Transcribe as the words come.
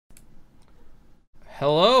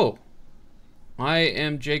Hello, I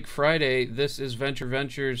am Jake Friday. This is Venture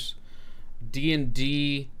Ventures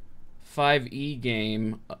D&D 5e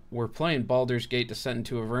game. We're playing Baldur's Gate Descent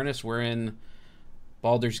into Avernus. We're in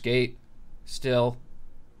Baldur's Gate still.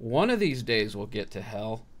 One of these days we'll get to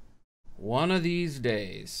hell. One of these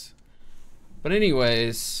days. But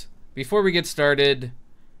anyways, before we get started,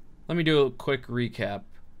 let me do a quick recap.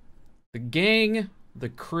 The gang, the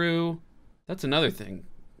crew, that's another thing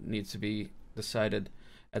needs to be decided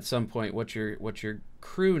at some point what your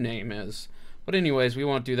crew name is. But anyways, we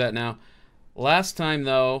won't do that now. Last time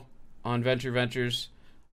though, on Venture Ventures,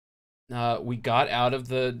 we got out of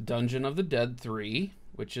the Dungeon of the Dead 3,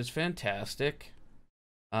 which is fantastic.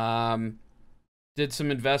 Did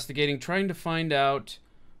some investigating, trying to find out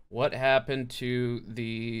what happened to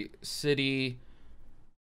the city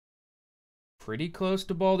pretty close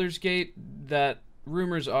to Baldur's Gate that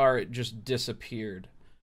rumors are it just disappeared.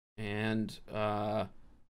 And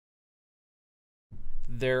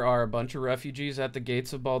there are a bunch of refugees at the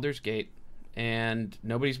gates of Baldur's Gate, and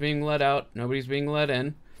nobody's being let out, nobody's being let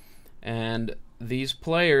in. And these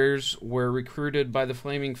players were recruited by the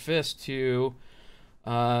Flaming Fist to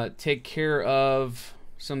take care of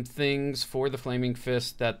some things for the Flaming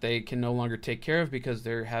Fist that they can no longer take care of because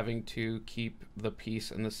they're having to keep the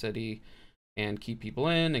peace in the city and keep people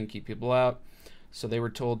in and keep people out. So they were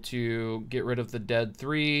told to get rid of the Dead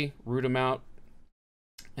 3, root them out.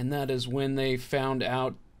 And that is when they found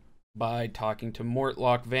out by talking to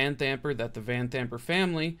Mortlock Vanthamper that the Vanthamper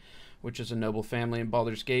family, which is a noble family in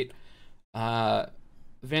Baldur's Gate, the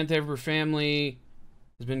Vanthamper family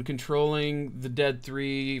has been controlling the Dead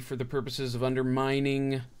 3 for the purposes of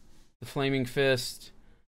undermining the Flaming Fist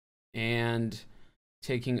and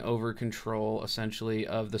taking over control, essentially,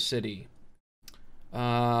 of the city.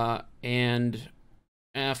 And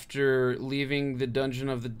after leaving the Dungeon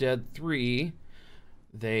of the Dead 3,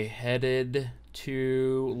 they headed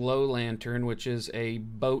to Low Lantern, which is a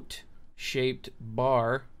boat-shaped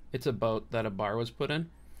bar. It's a boat that a bar was put in.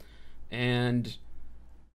 And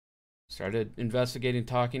started investigating,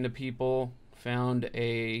 talking to people. Found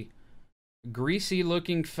a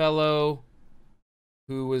greasy-looking fellow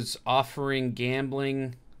who was offering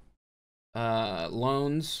gambling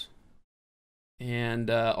loans. And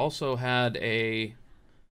also had a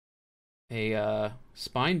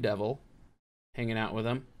spine devil hanging out with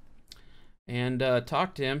him, and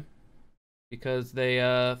talked to him because they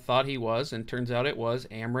thought he was, and turns out it was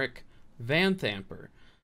Amric Vanthamper.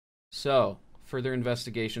 So further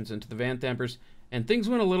investigations into the Vanthampers, and things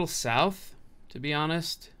went a little south, to be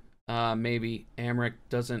honest. Maybe Amric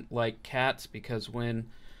doesn't like cats, because when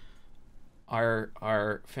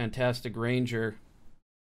our fantastic ranger,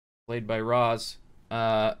 played by Roz,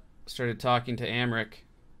 started talking to Amric,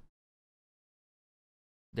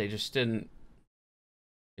 they just didn't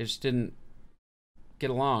get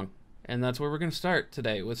along. And that's where we're going to start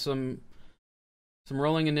today, with some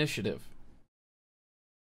rolling initiative.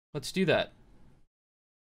 Let's do that.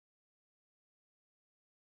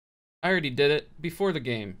 I already did it before the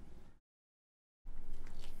game.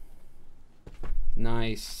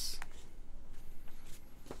 Nice.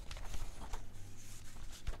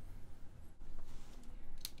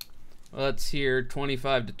 Let's hear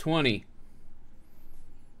 25 to 20.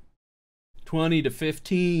 20 to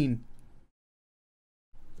 15.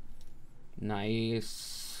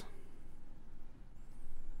 Nice.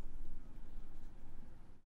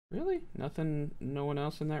 Really? Nothing, no one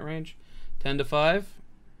else in that range? 10 to 5?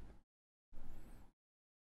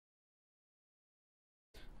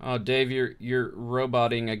 Oh, Dave, you're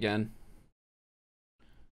roboting again.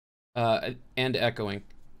 And echoing.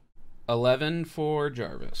 11 for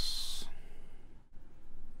Jarvis.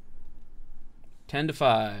 10 to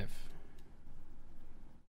 5.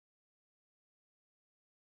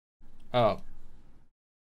 Oh.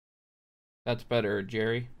 That's better,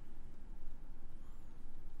 Jerry.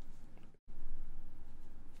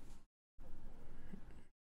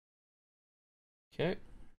 Okay.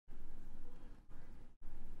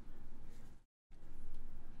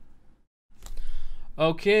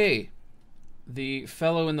 Okay. The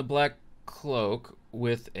fellow in the black cloak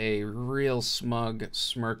with a real smug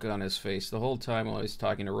smirk on his face the whole time while he's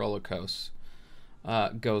talking to Rollercoast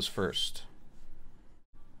goes first.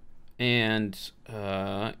 And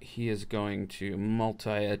he is going to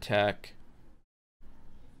multi-attack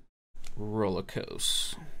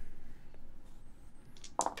Rollercoast.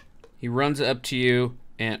 He runs up to you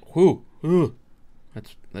and whoo,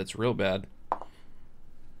 that's real bad.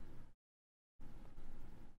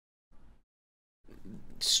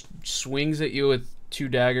 Swings at you with 2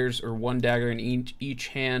 daggers, or 1 dagger in each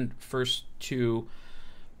hand, first to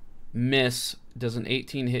Miss. Does an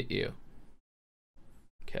 18 hit you?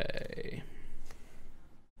 Okay.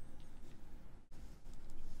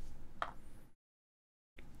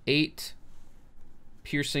 Eight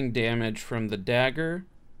piercing damage from the dagger.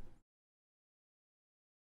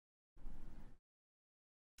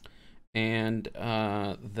 And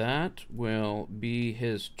that will be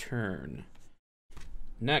his turn.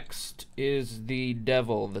 Next is the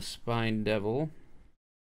devil, the spine devil.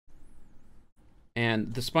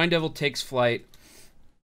 And the spine devil takes flight.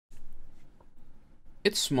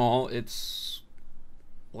 It's small. It's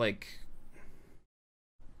like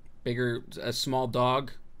bigger, a small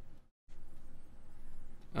dog.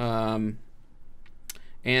 And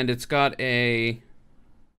it's got a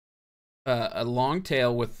long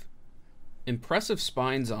tail with impressive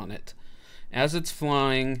spines on it. As it's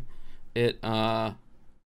flying, it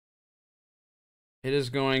is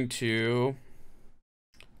going to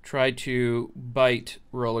try to bite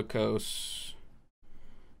Rollicos.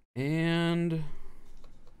 And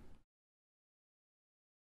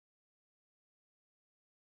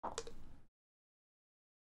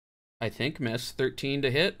I think miss. 13 to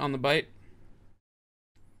hit on the bite.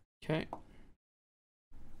 Okay.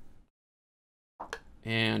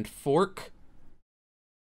 And fork,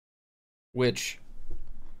 which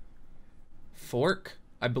fork,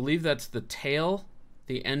 I believe that's the tail,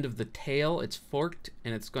 the end of the tail. It's forked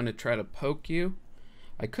and it's going to try to poke you.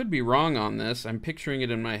 I could be wrong on this. I'm picturing it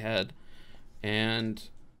in my head, and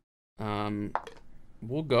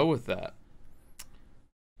we'll go with that.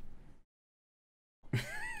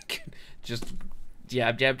 Just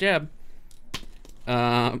jab, jab, jab.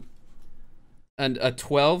 And a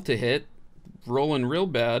 12 to hit, rolling real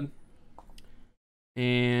bad.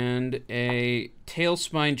 And a tail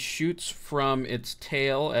spine shoots from its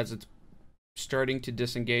tail as it's starting to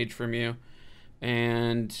disengage from you.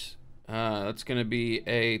 And that's going to be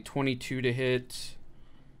a 22 to hit.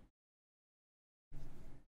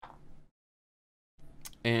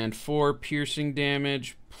 And 4 piercing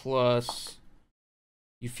damage plus...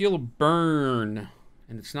 You feel a burn,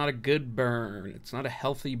 and it's not a good burn. It's not a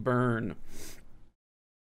healthy burn.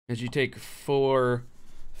 As you take 4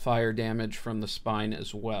 fire damage from the spine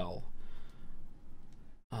as well.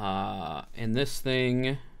 And this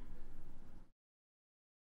thing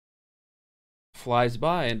flies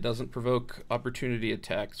by and doesn't provoke opportunity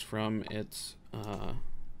attacks from its...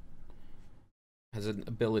 has an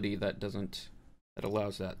ability that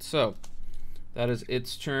allows that. So, that is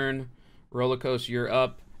its turn. Rollicos, you're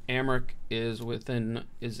up. Amric is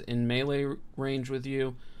in melee range with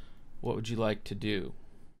you. What would you like to do?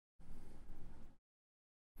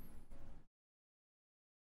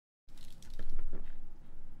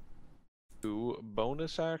 Do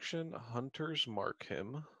bonus action, Hunters mark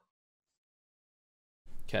him.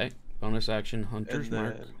 Okay, bonus action, Hunters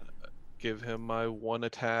mark. And then give him my 1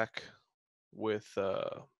 attack with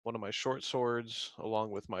one of my short swords,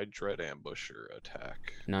 along with my Dread Ambusher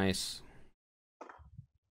attack. Nice.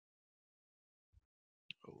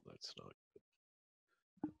 Oh, that's not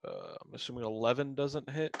good. I'm assuming 11 doesn't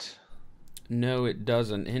hit. No, it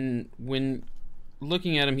doesn't. And when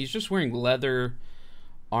looking at him, he's just wearing leather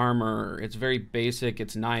armor. It's very basic.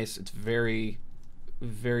 It's nice. It's very,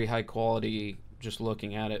 very high quality just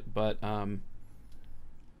looking at it. But,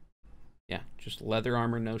 yeah, just leather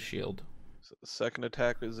armor, no shield. So the second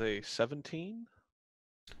attack is a 17.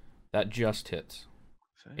 That just hits.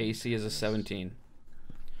 AC is a 17.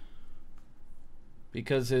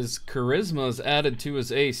 Because his charisma is added to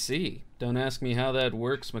his AC. Don't ask me how that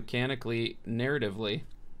works mechanically, narratively,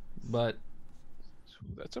 but...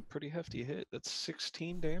 That's a pretty hefty hit. That's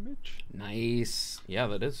 16 damage. Nice. Yeah,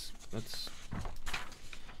 that's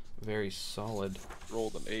very solid.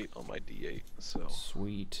 Rolled an 8 on my D8, so...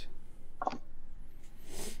 Sweet.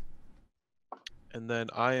 And then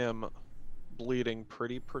I am bleeding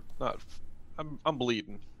I'm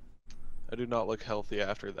bleeding. I do not look healthy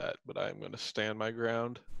after that, but I'm going to stand my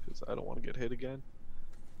ground because I don't want to get hit again.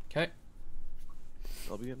 Okay.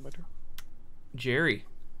 I'll be in my turn. Jerry.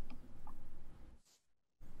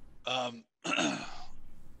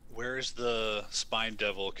 Where's the spine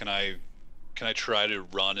devil? Can I try to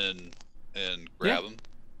run and grab him?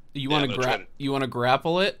 You want to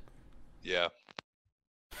grapple it? Yeah.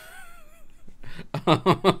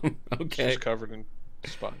 Okay. She's covered in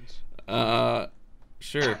spines.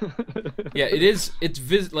 Sure. Yeah, it is. It's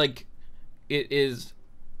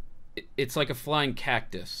like a flying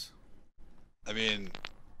cactus. I mean,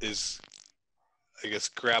 I guess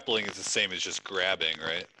grappling is the same as just grabbing,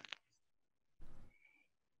 right?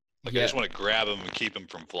 Like, yeah. I just want to grab him and keep him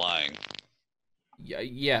from flying.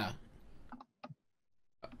 Yeah.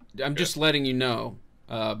 I'm just letting you know.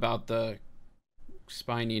 about the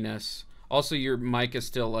spininess. Also, your mic is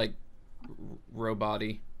still like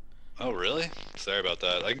robot-y. Oh, really? Sorry about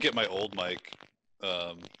that. I can get my old mic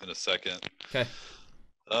in a second. Okay.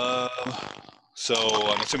 So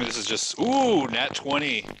I'm assuming this is just nat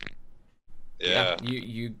 20. Yeah.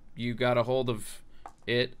 You got a hold of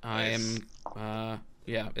it. Nice. I am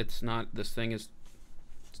yeah, it's not, this thing is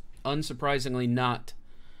unsurprisingly not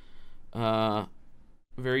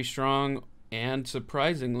very strong and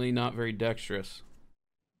surprisingly not very dexterous.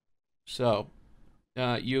 So,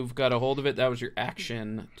 you've got a hold of it. That was your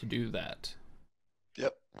action to do that.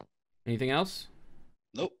 Yep. Anything else?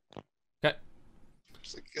 Nope. Okay.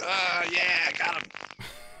 Just like, yeah, I got him.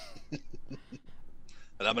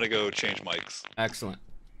 And I'm gonna go change mics. Excellent.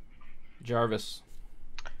 Jarvis.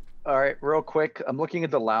 All right, real quick. I'm looking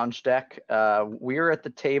at the lounge deck. We're at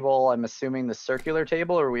the table. I'm assuming the circular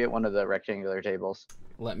table, or are we at one of the rectangular tables?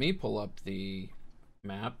 Let me pull up the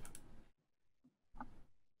map.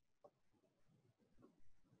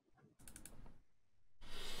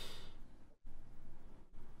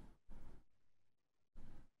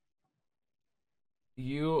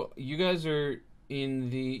 You guys are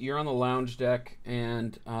you're on the lounge deck,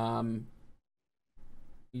 and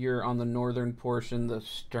you're on the northern portion. The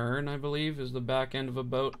stern, I believe, is the back end of a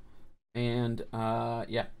boat. And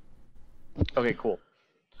yeah. Okay, cool.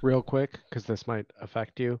 Real quick, because this might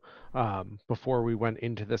affect you. Before we went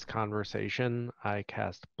into this conversation, I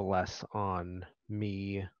cast Bless on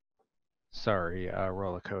me. Sorry,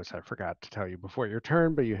 Roller Coaster, I forgot to tell you before your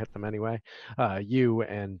turn, but you hit them anyway. You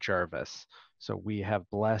and Jarvis. So we have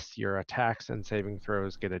Bless. Your attacks and saving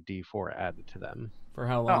throws get a D4 added to them. For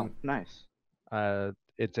how long? Oh, nice.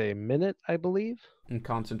 It's a minute, I believe. In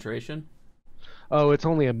concentration? Oh, it's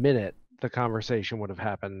only a minute. The conversation would have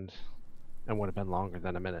happened and would have been longer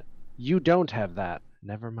than a minute. You don't have that.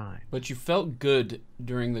 Never mind. But you felt good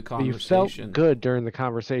during the conversation. You felt good during the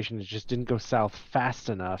conversation. It just didn't go south fast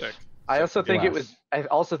enough. I also think it was. I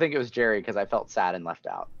also think it was Jerry because I felt sad and left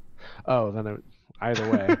out. Oh, then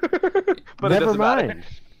either way. But never it mind.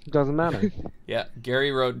 It doesn't matter. Yeah,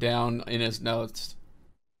 Gary wrote down in his notes,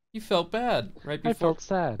 "You felt bad right before." I felt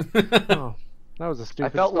sad. Oh, that was a stupid.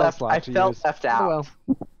 I felt spell left. slot I to felt use. left Oh, out.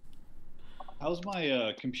 well. How's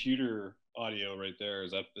my computer audio right there?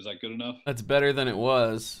 Is that good enough? That's better than it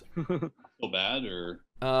was. Feel bad or?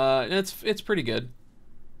 It's pretty good.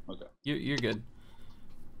 Okay. You're good.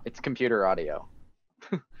 It's computer audio.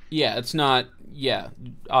 Yeah, it's not. Yeah,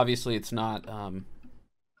 obviously it's not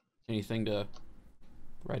anything to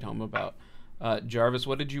write home about. Jarvis,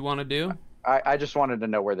 what did you want to do? I just wanted to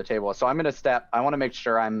know where the table is. So I'm gonna step. I want to make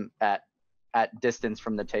sure I'm at distance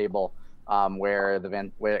from the table, where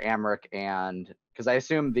Amric and, because I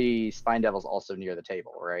assume the Spine Devil's also near the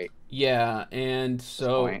table, right? Yeah, and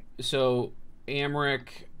so point. Amric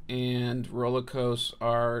and Rolocos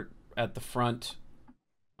are at the front,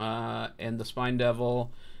 and the Spine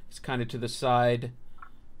Devil is kind of to the side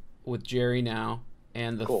with Jerry now,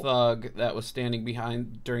 and the Cool. thug that was standing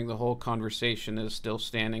behind during the whole conversation is still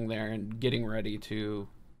standing there and getting ready to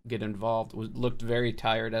get involved. Looked very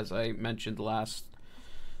tired, as I mentioned last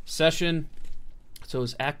session, so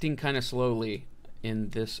is acting kind of slowly in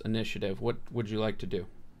this initiative. What would you like to do?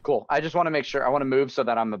 Cool. I just want to make sure. I want to move so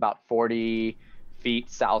that I'm about 40 feet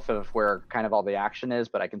south of where kind of all the action is,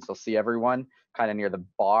 but I can still see everyone kind of near the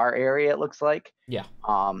bar area, it looks like. Yeah.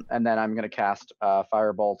 And then I'm going to cast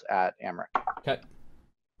Firebolt at Amric. Okay.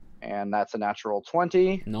 And that's a natural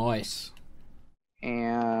 20. Nice.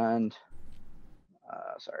 And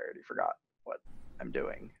sorry, I already forgot what I'm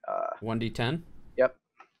doing. 1d10? Yep.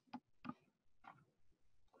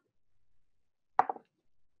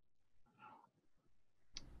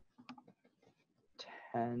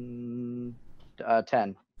 10.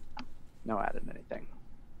 No added anything.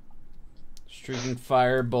 Streaking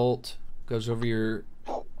firebolt goes over your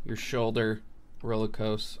shoulder,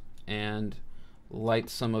 Rolocos, and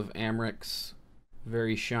lights some of Amric's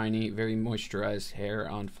very shiny, very moisturized hair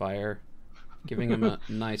on fire, giving him a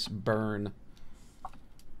nice burn.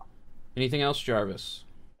 Anything else, Jarvis?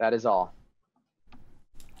 That is all.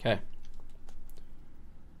 Okay.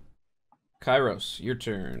 Kairos, your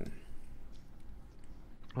turn.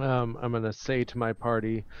 I'm going to say to my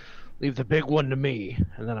party, leave the big one to me.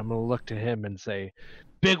 And then I'm going to look to him and say,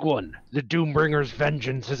 big one, the Doombringer's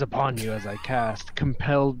vengeance is upon you, as I cast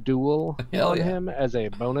Compelled Duel Hell on yeah. him as a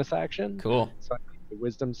bonus action. Cool. So I need a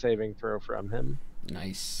wisdom saving throw from him.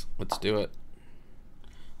 Nice. Let's do it.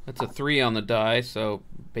 That's a 3 on the die, so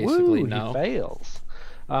basically Woo, no. he fails.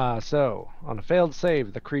 So, on a failed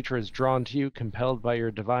save, the creature is drawn to you, compelled by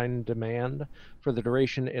your divine demand. For the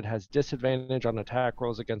duration, it has disadvantage on attack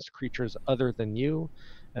rolls against creatures other than you,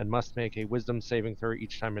 and must make a wisdom saving throw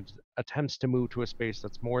each time it attempts to move to a space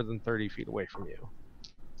that's more than 30 feet away from you.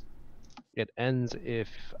 It ends if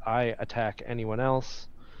I attack anyone else,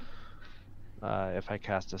 if I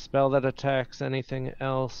cast a spell that attacks anything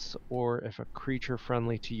else, or if a creature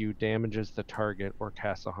friendly to you damages the target or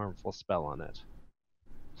casts a harmful spell on it.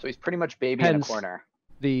 So he's pretty much baby in a Hence, corner.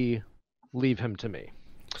 the leave him to me.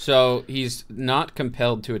 So he's not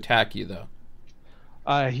compelled to attack you, though.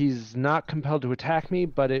 He's not compelled to attack me,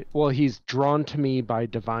 but he's drawn to me by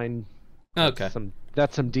divine. Okay.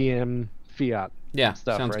 That's some DM fiat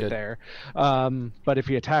stuff sounds right good. there. But if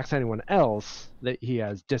he attacks anyone else, that he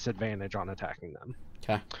has disadvantage on attacking them.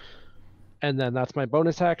 Okay. And then that's my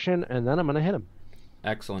bonus action, and then I'm gonna hit him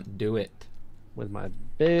Excellent. Do it. with my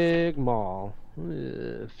big maul.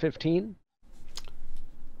 15.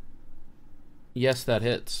 Yes, that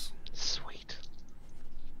hits. Sweet.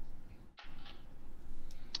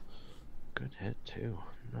 Good hit too.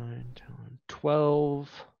 9, 10, 12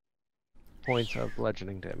 points of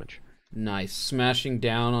bludgeoning damage. Nice. Smashing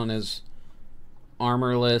down on his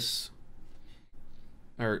armorless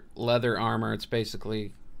or leather armor. It's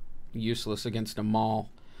basically useless against a maul.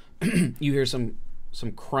 You hear some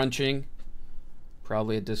crunching.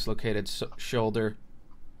 Probably a dislocated shoulder.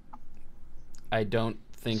 I don't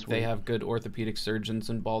think they Sweet. have good orthopedic surgeons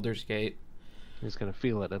in Baldur's Gate. He's gonna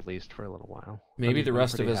feel it at least for a little while. Maybe the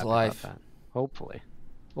rest of pretty his happy about life. that. Hopefully.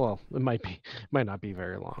 Well, it might not be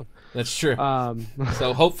very long. That's true. Um,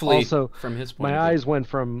 So hopefully, also, from his point my of view. eyes went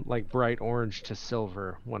from like bright orange to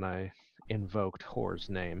silver when I invoked Hor's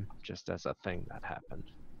name, just as a thing that happened.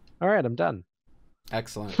 All right, I'm done.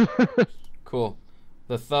 Excellent. Cool.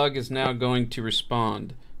 The thug is now going to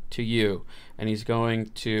respond to you, and he's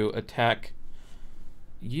going to attack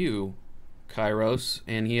you, Kairos,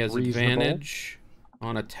 and he has Reasonable. advantage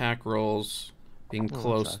on attack rolls being Oh, that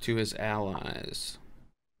close sucks. to his allies.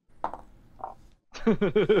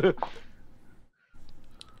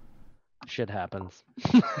 Shit happens.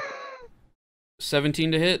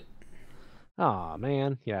 17 to hit. Aw,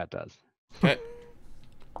 man. Yeah, it does. Okay.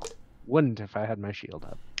 Wouldn't if I had my shield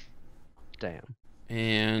up. Damn.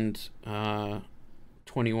 And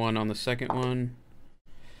 21 on the second one.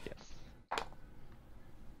 Yes.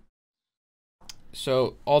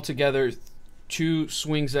 So altogether, 2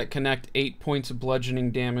 swings that connect, 8 points of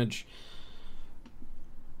bludgeoning damage.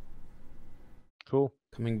 Cool.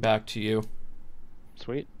 Coming back to you.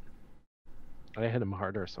 Sweet. I hit him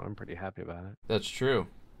harder, so I'm pretty happy about That's true.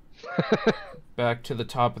 it. Back to the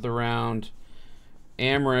top of the round.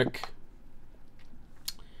 Amric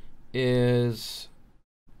is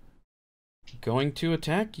going to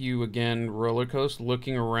attack you again, Rollercoaster,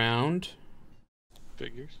 looking around.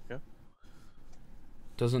 Figures, yeah.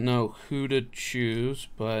 Doesn't know who to choose,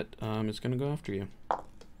 but it's going to go after you.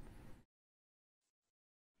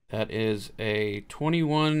 That is a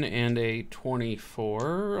 21 and a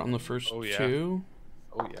 24 on the first Oh, yeah. 2.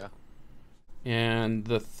 Oh yeah. And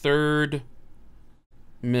the third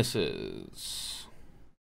misses.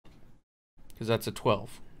 Because that's a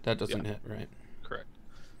 12. That doesn't hit, right? Correct.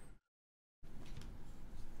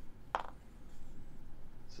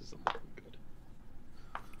 This isn't looking good.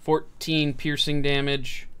 14 piercing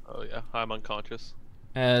damage Oh yeah, I'm unconscious.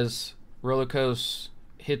 as Rollercoaster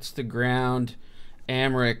hits the ground.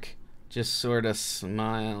 Amric just sort of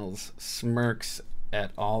smiles, smirks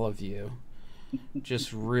at all of you.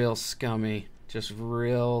 Just real scummy. Just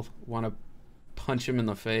real want to punch him in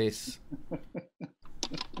the face.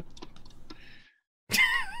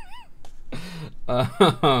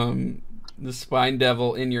 The Spine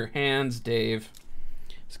Devil in your hands, Dave,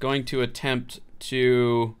 is going to attempt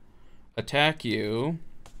to attack you.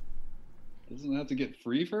 Doesn't it have to get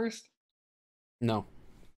free first? No.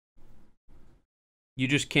 You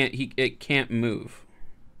just can't. It can't move.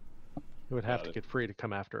 It would have Got to it. get free to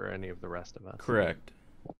come after any of the rest of us. Correct.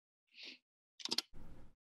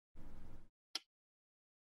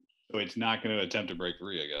 So it's not going to attempt to break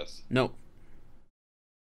free, I guess. Nope.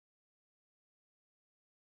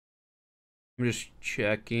 I'm just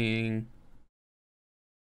checking.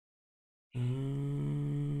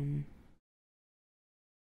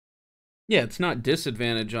 Yeah, it's not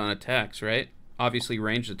disadvantage on attacks, right? Obviously,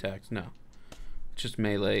 ranged attacks, no. It's just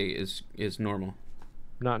melee is normal.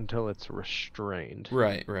 Not until it's restrained.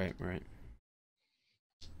 Right.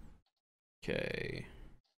 Okay.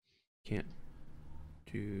 Can't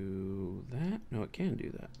do that. No, it can do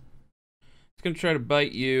that. It's gonna try to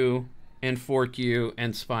bite you and fork you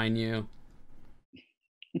and spine you.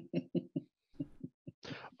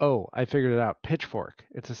 Oh, I figured it out. Pitchfork.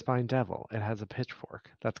 It's a spine devil. It has a pitchfork.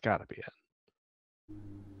 That's got to be it.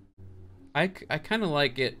 I kind of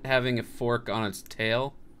like it having a fork on its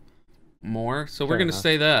tail more, so we're Fair gonna enough.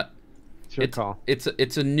 say that. It's your call. It's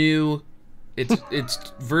a new,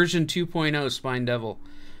 it's version 2.0 Spine Devil,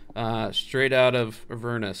 straight out of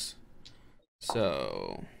Avernus.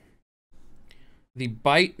 So the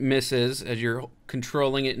bite misses as you're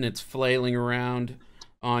controlling it and it's flailing around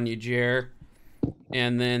on you, Jer.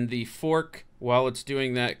 And then the fork, while it's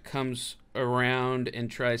doing that, comes around and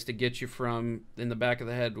tries to get you from in the back of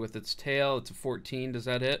the head with its tail. It's a 14. Does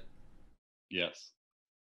that hit? Yes.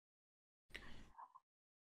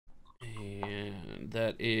 And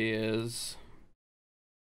that is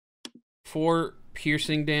 4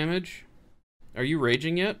 piercing damage. Are you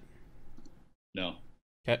raging yet? No.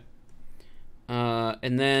 Okay.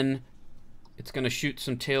 And then it's going to shoot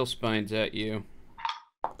some tail spines at you.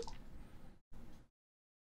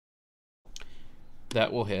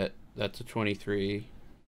 That will hit. That's a 23.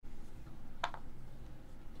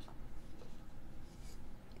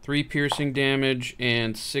 3 piercing damage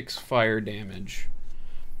and 6 fire damage.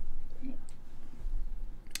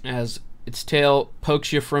 As its tail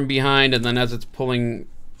pokes you from behind, and then as it's pulling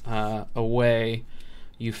away,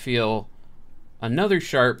 you feel another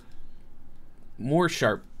more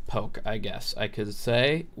sharp poke, I guess I could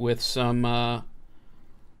say, with some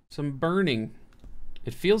burning.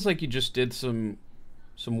 It feels like you just did some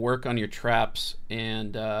work on your traps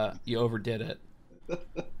and you overdid it.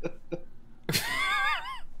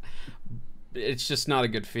 It's just not a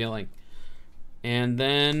good feeling. And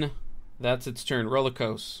then that's its turn.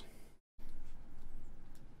 Rollercoaster.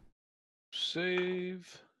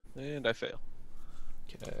 Save, and I fail.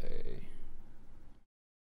 Okay.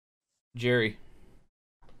 Jerry.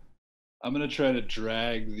 I'm gonna try to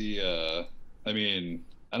drag the. I mean,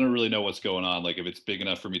 I don't really know what's going on. Like, if it's big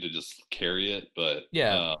enough for me to just carry it, but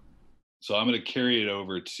Yeah. So I'm gonna carry it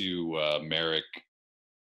over to Merrick,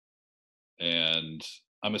 and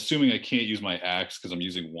I'm assuming I can't use my axe because I'm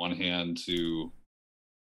using one hand to.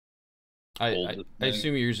 I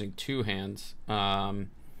assume you're using 2 hands.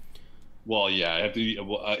 Well, yeah, I have to.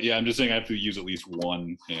 Well, yeah, I'm just saying I have to use at least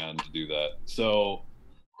one hand to do that. So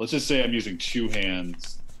let's just say I'm using 2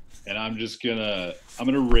 hands, and I'm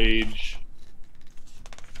gonna rage,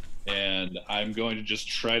 and I'm going to just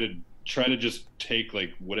try to just take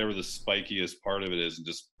like whatever the spikiest part of it is and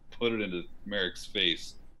just put it into Merrick's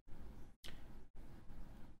face.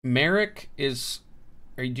 Merrick is.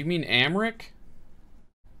 Do you mean Amric?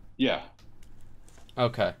 Yeah.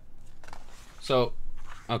 Okay. So,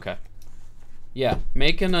 okay. Yeah,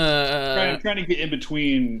 making I'm trying to get in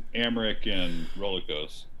between Amric and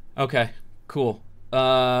Rollercoaster. Okay, cool.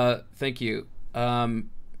 Thank you.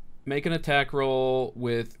 Make an attack roll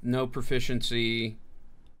with no proficiency.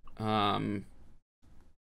 Yeah,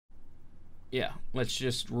 let's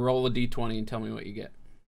just roll a d20 and tell me what you get.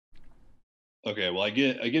 Okay, well I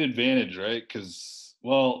get advantage, right? Because,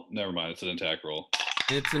 well, never mind. It's an attack roll.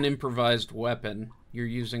 It's an improvised weapon. You're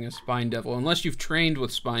using a spine devil, unless you've trained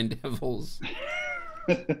with spine devils.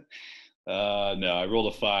 No, I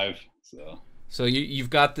rolled a 5. So you've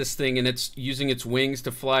got this thing, and it's using its wings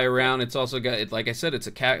to fly around. It's also got, like I said, it's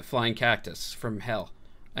a flying cactus from hell,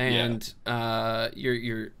 and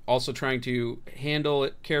you're also trying to handle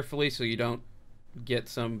it carefully so you don't get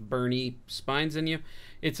some burny spines in you.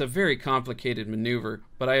 It's a very complicated maneuver,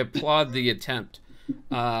 but I applaud the attempt.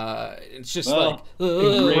 It's just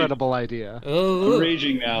incredible idea. I'm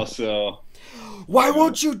raging now, so why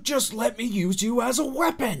won't you just let me use you as a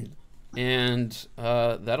weapon? And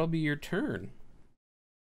that'll be your turn.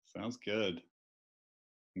 Sounds good.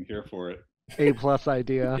 I'm here for it. A+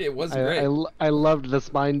 idea. It was great. I loved the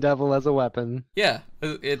spine devil as a weapon. Yeah,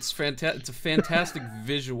 it's fantastic. It's a fantastic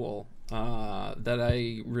visual that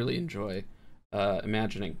I really enjoy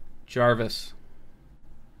imagining. Jarvis.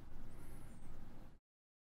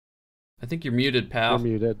 I think you're muted, pal. You're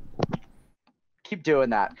muted. Keep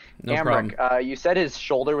doing that. No Amric, problem. you said his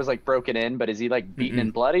shoulder was like broken in, but is he like beaten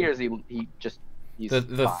and bloody, or is he just he's The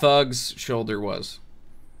fine? thug's shoulder was.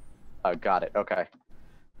 Oh, got it. Okay.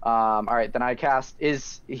 All right, then I cast.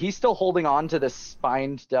 Is he still holding on to the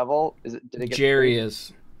spined devil? Did it get Jerry free?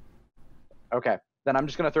 is. Okay, then I'm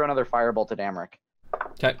just gonna throw another firebolt at Amric.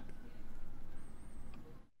 Okay.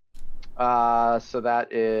 So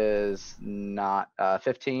that is not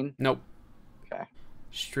 15. Nope. Okay.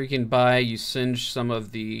 Streaking by, you singe some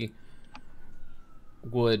of the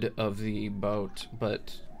wood of the boat,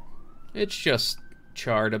 but it's just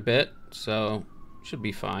charred a bit, so should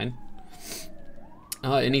be fine.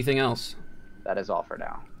 Anything else? That is all for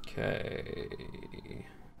now. Okay.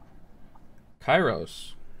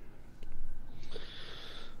 Kairos.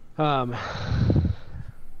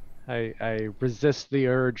 I resist the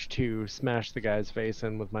urge to smash the guy's face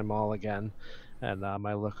in with my maul again, and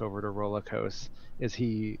I look over to Rolocos.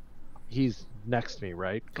 He's next to me,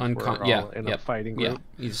 right? 'Cause we're all in a fighting group.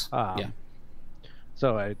 Yeah, he's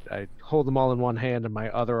So I hold them all in one hand, and my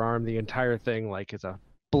other arm, the entire thing like is a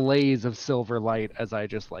blaze of silver light as I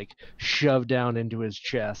just like shove down into his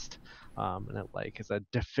chest. And it like is a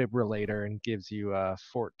defibrillator and gives you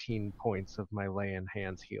 14 points of my lay-in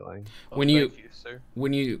hands healing. When thank you, sir.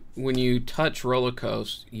 when you touch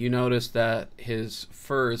Rolocos, you notice that his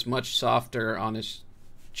fur is much softer on his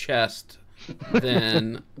chest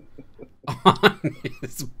than on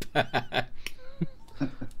his back.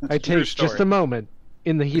 I take just a moment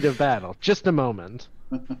in the heat of battle, just a moment.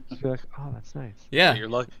 Just be like, oh, that's nice. Yeah, You're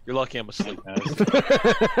lucky I'm asleep.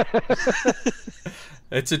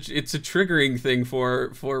 it's a triggering thing for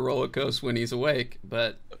Rolocos when he's awake,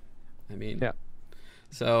 but I mean, yeah.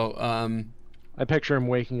 So I picture him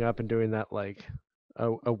waking up and doing that like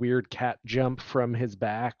a weird cat jump from his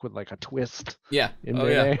back with like a twist. Yeah. In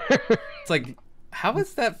yeah. It's like, how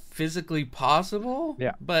is that physically possible?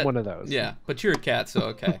 Yeah, but one of those. Yeah, but you're a cat, so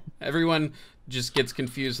okay. Everyone just gets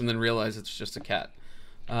confused and then realize it's just a cat.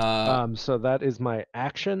 So that is my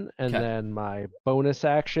action, and then my bonus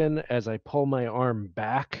action, as I pull my arm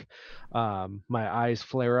back, my eyes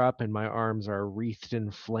flare up and my arms are wreathed in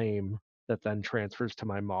flame that then transfers to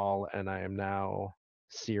my maul, and I am now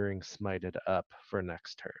searing smited up for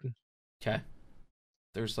next turn. Okay.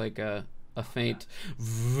 There's like a faint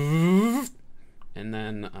and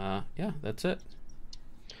then yeah, that's it.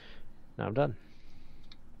 Now I'm done.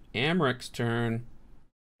 Amric's turn.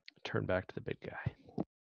 Turn back to the big guy.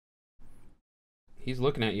 He's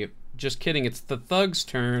looking at you. Just kidding, it's the thug's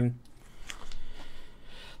turn.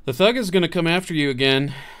 The thug is going to come after you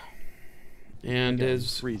again. And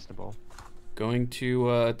is reasonable. Going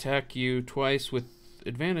to attack you twice with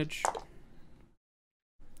advantage.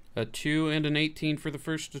 A 2 and an 18 for the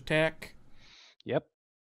first attack. Yep.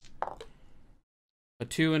 A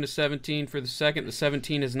 2 and a 17 for the second. The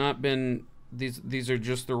 17 has not been... These are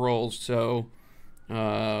just the rolls, so...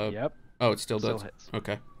 Yep. Oh, it still does? Still hits.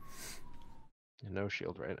 Okay. No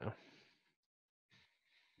shield right now.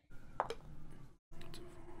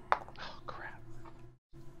 Oh, crap.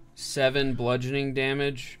 7 bludgeoning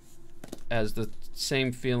damage as the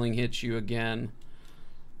same feeling hits you again.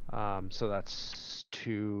 So that's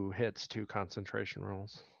 2 hits, 2 concentration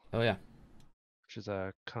rolls. Oh, yeah. Which is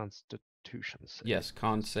a constitution save. Yes,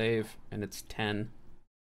 con save, and it's 10.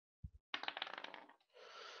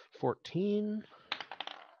 14.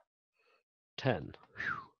 10.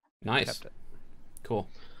 Whew. Nice. Kept it. Cool.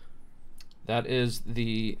 That is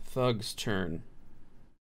the thug's turn.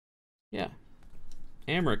 Yeah.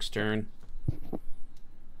 Amric's turn.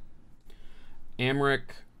 Amric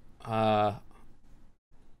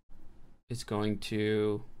is going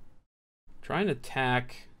to try and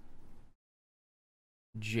attack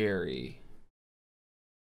Jerry.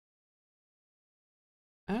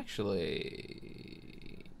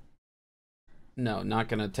 Actually, no, not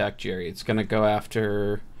going to attack Jerry. It's going to go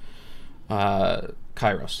after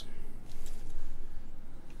Kairos.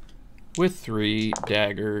 With 3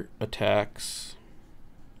 dagger attacks.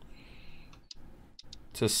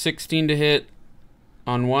 It's a 16 to hit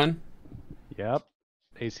on 1. Yep.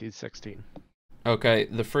 AC 16. Okay,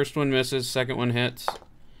 the first one misses, second one hits,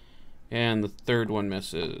 and the third one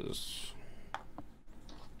misses.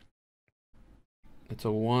 It's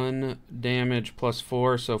a 1 damage plus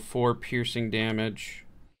 4, so 4 piercing damage.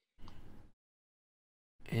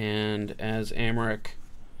 And as Amric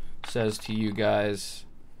says to you guys...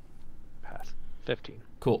 Pass. 15.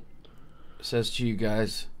 Cool. Says to you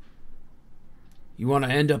guys, you want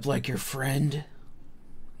to end up like your friend?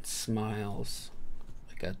 Smiles.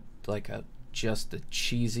 Like a just the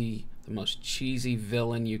most cheesy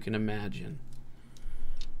villain you can imagine.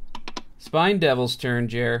 Spine Devil's turn,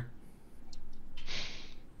 Jer.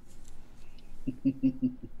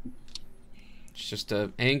 It's just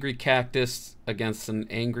an angry cactus against an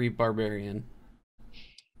angry barbarian.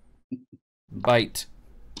 Bite.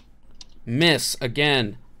 Miss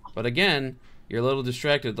again. But again, you're a little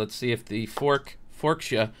distracted. Let's see if the forks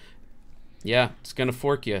you. Yeah, it's going to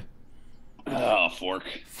fork you. Oh, fork.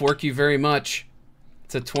 Fork you very much.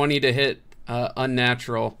 It's a 20 to hit,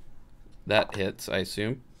 unnatural. That hits, I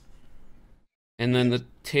assume. And then the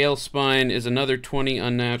tail spine is another 20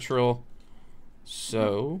 unnatural.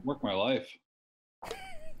 So... Work my life.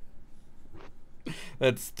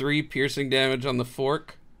 That's 3 piercing damage on the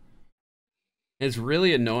fork. It's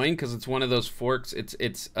really annoying because it's one of those forks. It's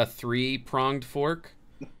a 3-pronged fork.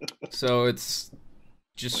 So it's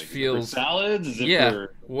just Like, is it for feels. salads? Is it Yeah.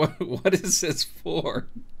 for What is this for?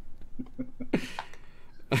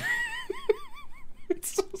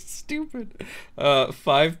 It's so stupid.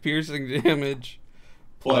 5 piercing damage.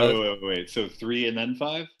 Plus wait. So 3 and then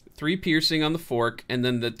 5? 3 piercing on the fork, and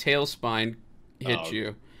then the tail spine hits Oh.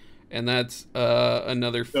 you, and that's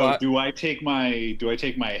another So 5. do I take my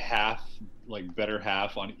half, like better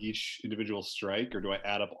half on each individual strike, or do I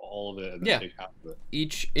add up all of it and then Yeah. take half of it?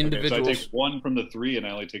 Each Okay, individual. so I take 1 from the 3 and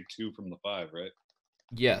I only take 2 from the 5, right?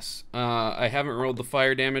 Yes. I haven't rolled the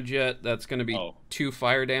fire damage yet. That's going to be Oh. 2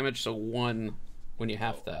 fire damage, so 1 when you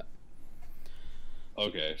half that.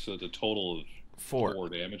 Okay, so it's a total of 4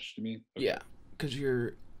 damage to me. Okay. Yeah, because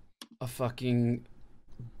you're a fucking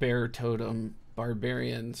bear totem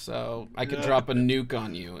barbarian, so I could drop a nuke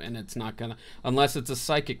on you, and it's not gonna, unless it's a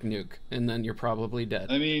psychic nuke, and then you're probably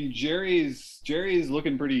dead. I mean, Jerry's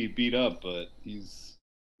looking pretty beat up, but he's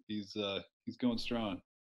going strong.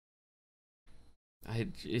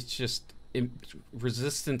 It's just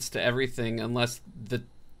resistance to everything, unless the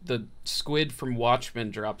squid from Watchmen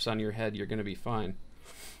drops on your head, you're gonna be fine.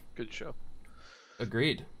 Good show.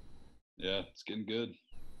 Agreed. Yeah, it's getting good.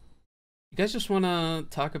 You guys just want to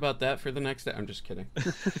talk about that for the next day? I'm just kidding.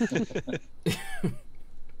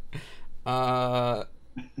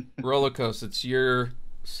 Rollercoaster, it's your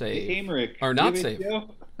save. Hey, Amric, Or not save.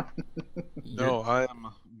 No, I am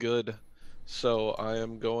good. So I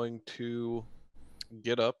am going to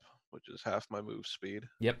get up, which is half my move speed.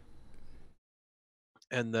 Yep.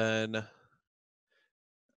 And then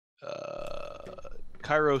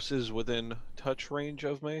Kairos is within touch range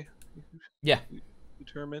of me. Yeah.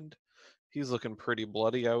 Determined. He's looking pretty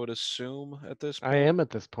bloody, I would assume, at this point. I am at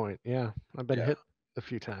this point. Yeah, I've been Yeah. hit a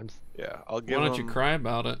few times. Yeah, I'll give Why him. don't you cry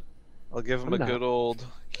about it? I'll give him I'm a not. good old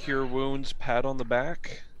cure wounds pat on the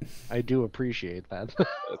back. I do appreciate that.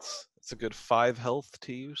 That's a good 5 health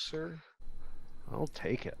to you, sir. I'll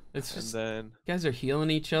take it. It's And just, then you guys are healing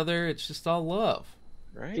each other. It's just all love.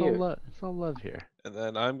 right. It's all love here. And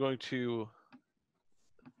then I'm going to.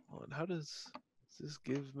 Hold on, how does this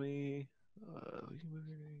give me?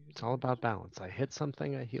 It's all about balance. I hit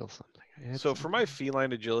something, I heal something. I hit So for my something.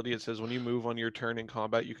 feline agility, it says when you move on your turn in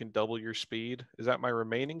combat, you can double your speed. Is that my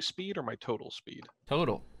remaining speed or my total speed?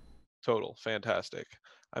 Total. Total. Fantastic.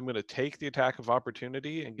 I'm going to take the attack of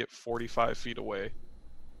opportunity and get 45 feet away.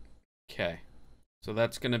 Okay. So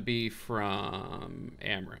that's going to be from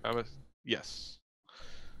Amrit. Yes.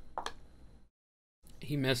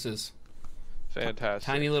 He misses. Fantastic.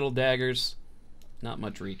 Tiny little daggers. Not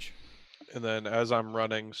much reach. And then as I'm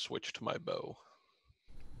running, switch to my bow.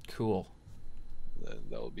 Cool. Then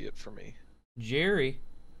that will be it for me. Jerry.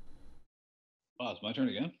 Oh, it's my turn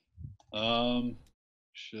again.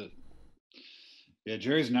 Shit. Yeah,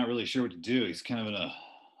 Jerry's not really sure what to do. He's kind of in a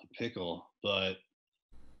pickle, but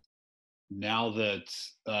now that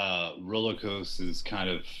Rollercoaster is kind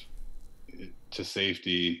of to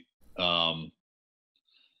safety, I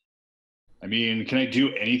mean, can I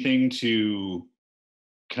do anything to?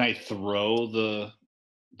 Can I throw the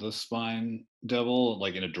spine devil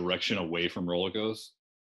like in a direction away from Rollercoaster?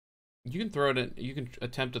 You can throw it in, you can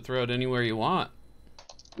attempt to throw it anywhere you want.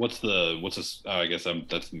 What's this? I guess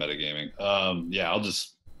that's metagaming. Yeah, I'll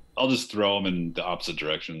just throw him in the opposite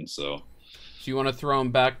direction. So you want to throw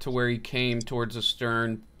him back to where he came towards the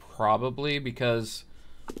stern, probably, because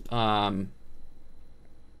yeah,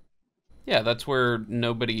 that's where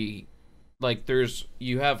nobody, like,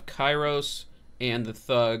 you have Kairos and the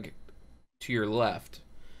thug to your left,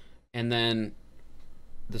 and then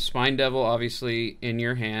the spine devil obviously in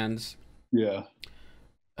your hands. yeah.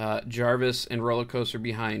 Jarvis and Rollercoaster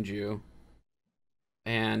behind you,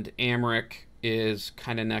 and Amric is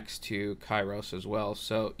kind of next to Kairos as well,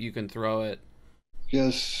 so you can throw it.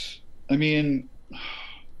 Yes. I mean,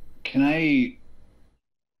 can I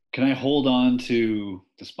hold on to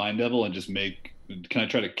the spine devil and just can I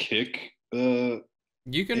try to kick You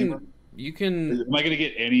can Amric? you can Am I gonna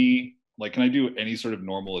get any, like, can I do any sort of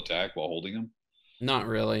normal attack while holding him? not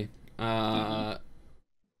really, because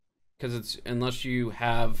it's, unless you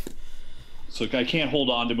have. So I can't hold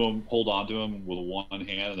on to him with one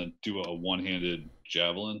hand and then do a one-handed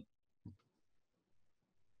javelin.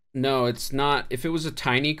 No, it's not. If it was a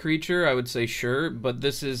tiny creature, I would say sure, but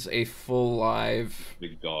this is a full live.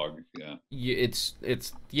 Big dog, yeah. It's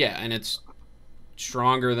yeah, and it's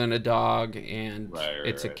stronger than a dog, and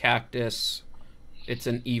it's a cactus. It's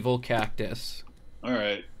an evil cactus. All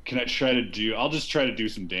right. I'll just try to do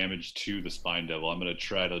some damage to the spine devil. I'm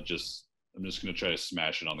just gonna try to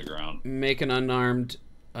smash it on the ground. Make an unarmed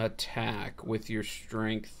attack with your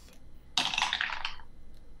strength.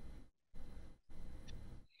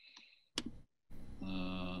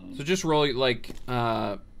 So just roll like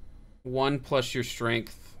 1 plus your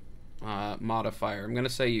strength modifier. I'm gonna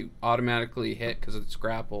say you automatically hit because it's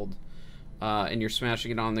grappled, and you're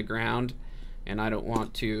smashing it on the ground, and I don't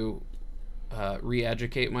want to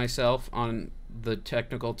re-educate myself on the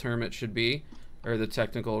technical term it should be, or the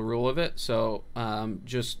technical rule of it. So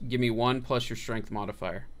just give me 1 plus your strength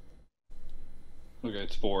modifier. Okay,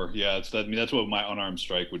 it's 4. Yeah, it's that. I mean, that's what my unarmed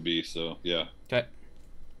strike would be. So yeah. Okay.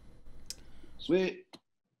 Sweet.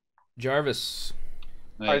 Jarvis.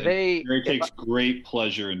 Are they? Gary takes great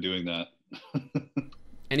pleasure in doing that.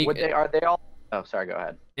 Are they all? Oh, sorry. Go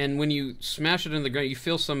ahead. And when you smash it in the ground, you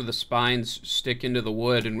feel some of the spines stick into the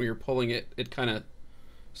wood, and when you're pulling it, it kind of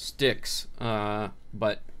sticks.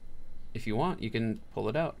 But if you want, you can pull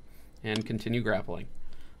it out and continue grappling.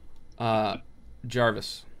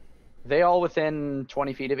 Jarvis. Are they all within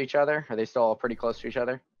 20 feet of each other? Are they still all pretty close to each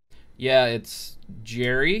other? Yeah, it's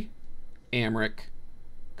Jerry, Amric,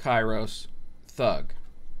 Kairos, Thug.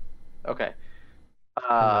 Okay. And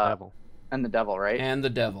the devil. And the devil, right? And the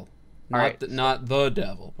devil. All right, Not the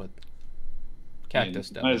devil, but Cactus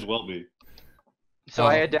Devil. Might as well be. So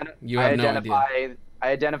I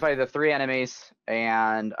identify the 3 enemies,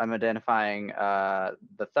 and I'm identifying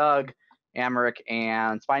the Thug, Amric,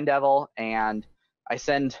 and Spine Devil, and I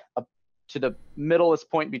send up to the middlest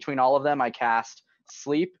point between all of them. I cast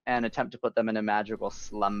Sleep and attempt to put them in a magical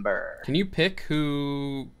slumber. Can you pick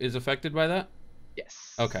who is affected by that?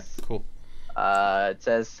 Yes. Okay, cool. It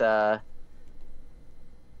says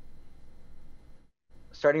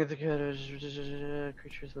starting with the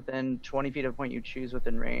creatures within 20 feet of a point you choose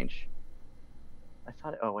within range. I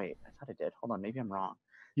thought it did. Hold on, maybe I'm wrong.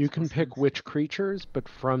 You can pick which creatures, but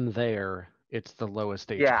from there, it's the lowest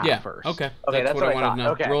HP Yeah. first. Okay. Okay, that's what I what I wanted thought. to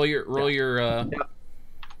know. Okay. Roll your. Yep.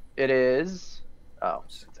 It is. Oh,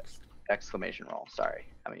 exclamation roll. Sorry,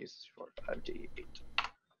 I haven't used this before. 5d8.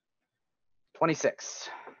 26.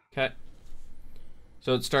 Okay.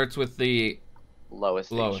 So it starts with the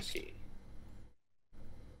Lowest Lowest. HP.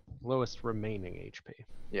 Lowest remaining HP.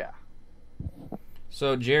 Yeah.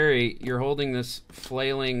 So Jerry, you're holding this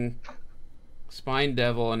flailing spine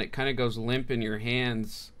devil, and it kind of goes limp in your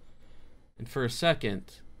hands. And for a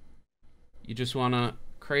second, you just want to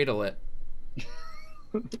cradle it,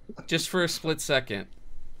 just for a split second.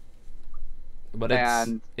 But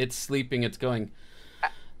it's sleeping. It's going.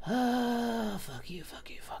 Ah, fuck you, fuck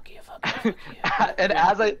you, fuck you, fuck you, fuck you.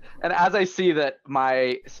 and as I see that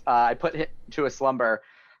my I put it to a slumber,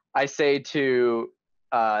 I say to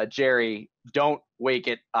Jerry, "Don't wake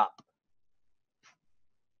it up."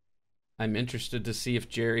 I'm interested to see if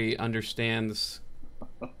Jerry understands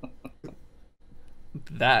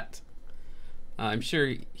that. I'm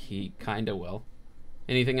sure he kind of will.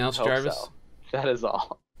 Anything else, Hope Jarvis? so. That is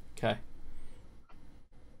all. Okay.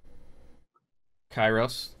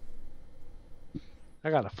 Kairos. I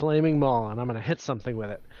got a flaming maul, and I'm gonna hit something with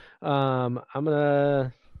it. I'm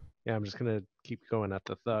just gonna keep going at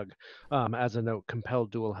the Thug. As a note,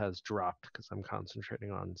 Compelled Duel has dropped because I'm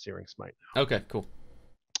concentrating on Searing Smite. Okay, cool.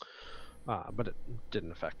 But it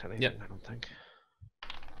didn't affect anything. Yep. I don't think.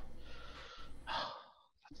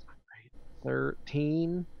 That's not great.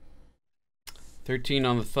 13. 13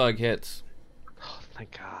 on the Thug hits. Oh,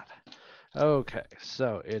 thank God. Okay,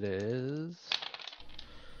 so it is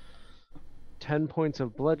 10 points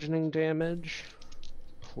of bludgeoning damage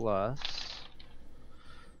plus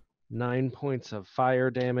 9 points of fire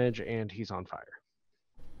damage, and he's on fire.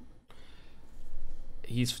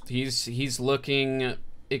 He's looking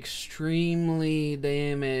extremely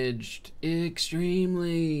damaged.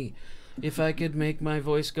 Extremely. If I could make my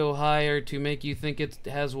voice go higher to make you think it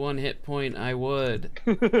has 1 hit point, I would.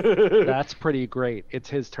 That's pretty great. It's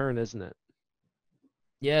his turn, isn't it?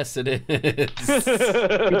 Yes, it is.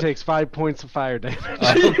 He takes 5 points of fire damage.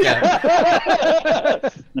 Okay.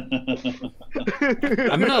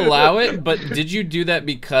 I'm gonna allow it, but did you do that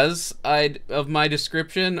because of my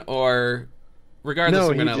description, or regardless?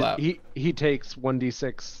 No, I'm gonna allow it. he takes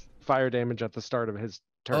 1d6 fire damage at the start of his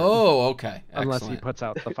turn. Oh, okay. Unless he Excellent. puts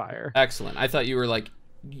out the fire. Excellent. I thought you were like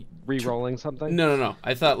Re-rolling something? No.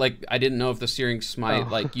 I thought like I didn't know if the Searing Smite Oh.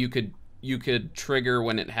 like you could trigger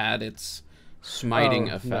when it had its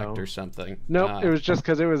smiting effect no. or something. Nope, it was just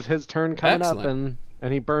because it was his turn coming up, Excellent.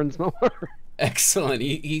 and he burns more. Excellent.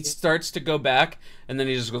 He starts to go back, and then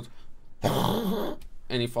he just goes,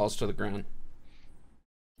 and he falls to the ground.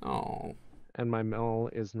 Oh. And my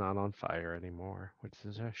mill is not on fire anymore, which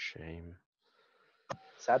is a shame.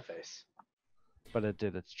 Sad face. But it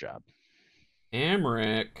did its job.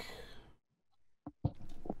 Amric.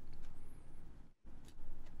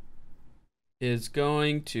 Is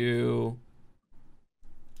going to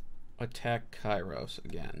attack Kairos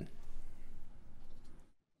again.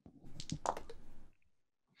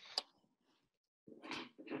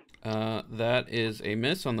 That is a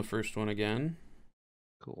miss on the first one again.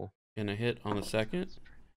 Cool. And a hit on the second.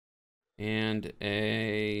 And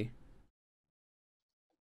a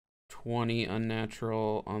 20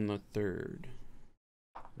 unnatural on the third.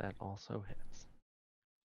 That also hits.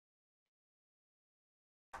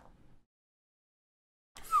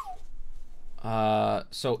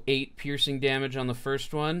 So 8 piercing damage on the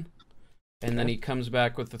first one. And then he comes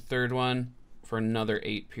back with the third one for another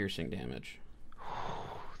 8 piercing damage.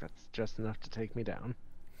 That's just enough to take me down.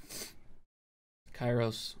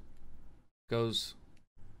 Kairos goes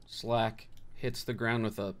slack, hits the ground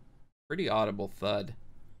with a pretty audible thud.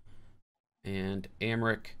 And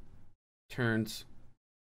Amric turns,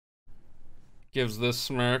 gives this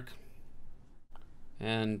smirk,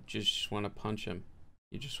 and just want to punch him.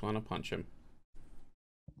 You just want to punch him.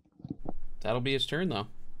 That'll be his turn, though.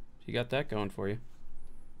 You got that going for you.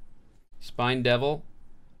 Spine Devil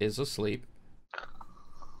is asleep.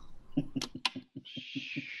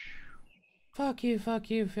 Fuck you, fuck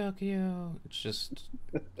you, fuck you. It's just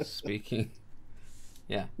speaking.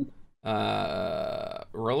 Yeah.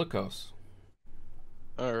 Rollicos.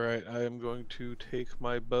 Alright, I am going to take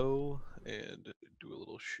my bow and do a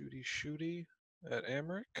little shooty at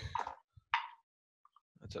Amric.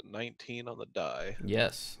 That's a 19 on the die.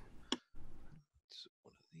 Yes. So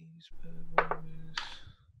one of these bad boys.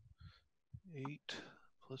 8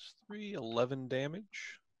 plus 3, 11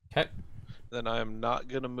 damage. Okay. Then I am not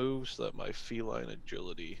going to move so that my feline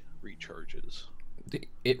agility recharges.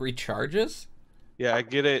 It recharges? Yeah, I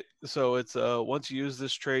get it. So it's once you use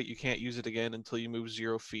this trait, you can't use it again until you move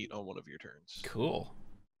 0 feet on one of your turns. Cool.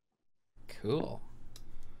 Cool.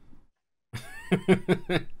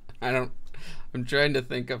 I'm trying to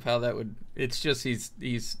think of how that would. It's just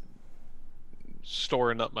he's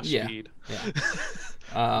storing up my speed. Yeah.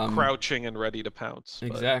 Crouching and ready to pounce.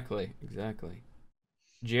 Exactly.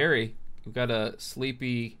 Jerry, we've got a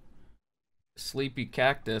sleepy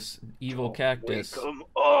cactus, evil cactus. Wake 'em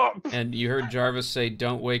up! And you heard Jarvis say,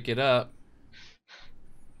 "Don't wake it up."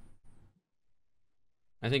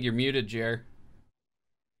 I think you're muted, Jer.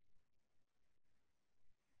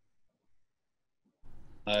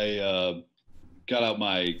 I got out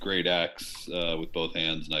my great axe with both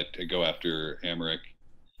hands, and I go after Amric.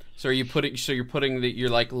 So you're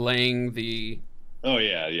like laying the. Oh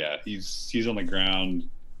yeah. He's on the ground.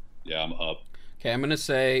 Yeah, I'm up. Okay, I'm gonna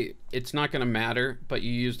say it's not gonna matter, but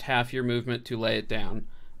you used half your movement to lay it down,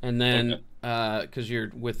 and then because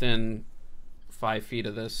you're within 5 feet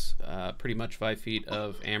of this, pretty much 5 feet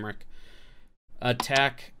of Amric.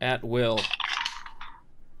 Attack at will.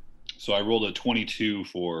 So I rolled a 22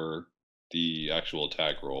 for the actual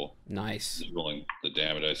attack roll. Nice. Just rolling the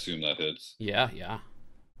damage. I assume that hits. Yeah.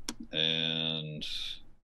 And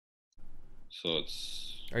so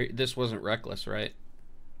it's. This wasn't reckless, right?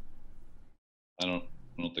 I don't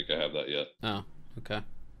think I have that yet. Oh, okay.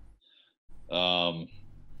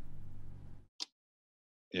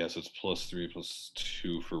 Yeah, so it's +3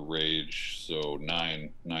 +2 for rage, so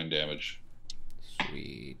 9 damage.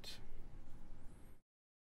 Sweet.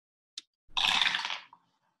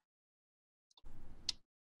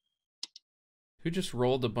 Who just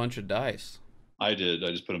rolled a bunch of dice? I did. I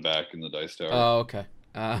just put them back in the dice tower. Oh, okay.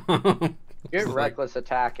 Get reckless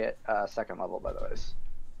attack at 2nd level, by the way.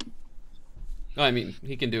 I mean,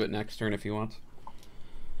 he can do it next turn if he wants.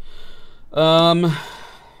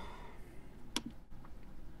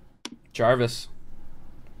 Jarvis.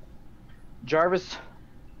 Jarvis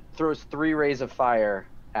throws 3 rays of fire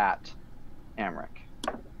at Amric.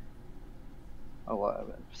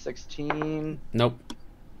 11, 16. Nope.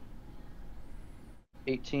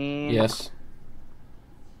 18. Yes.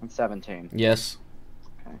 And 17. Yes.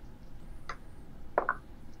 Okay.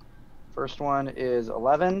 First one is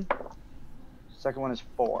 11. Second one is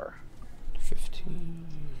 4. 15.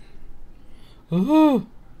 Ooh.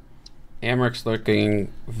 Amric's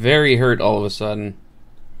looking very hurt all of a sudden.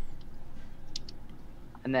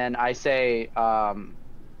 And then I say, I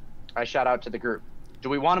shout out to the group, do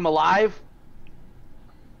we want him alive?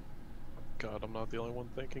 God, I'm not the only one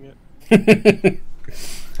thinking it. I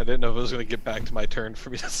didn't know if it was going to get back to my turn for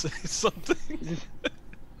me to say something.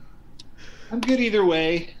 I'm good either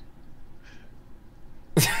way.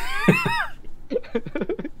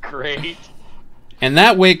 Great. And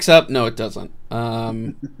that wakes up. No, it doesn't.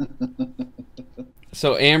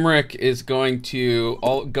 So Amric is going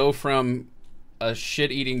to go from a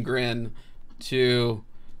shit-eating grin to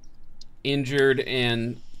injured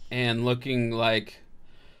and looking like,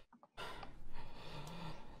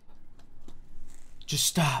 just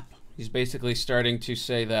stop. He's basically starting to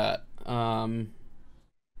say that. Kairos.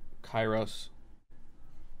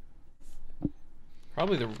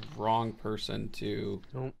 Probably the wrong person to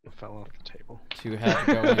Oh, it fell off the table. to have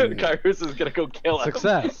going. Kairos is gonna go kill him.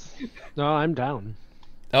 Success. No, I'm down.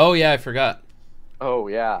 Oh yeah, I forgot. Oh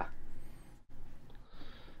yeah.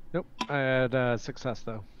 Nope, I had success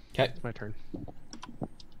though. Okay, It's my turn.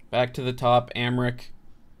 back to the top. Amric.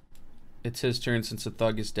 It's his turn since the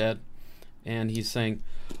thug is dead, and he's saying,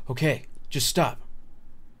 "Okay, just stop."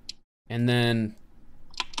 And then,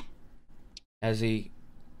 as he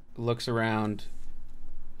looks around,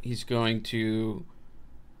 he's going to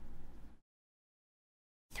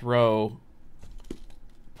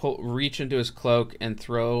reach into his cloak and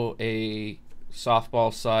throw a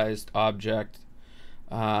softball-sized object,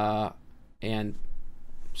 and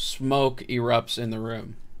smoke erupts in the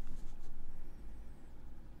room.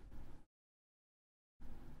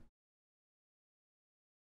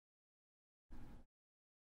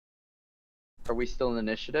 Are we still in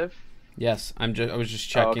initiative? Yes, I was just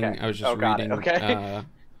checking. okay. I was just Got it. reading. Okay.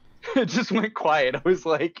 It just went quiet. I was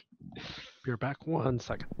like, You're back 1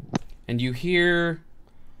 second. And you hear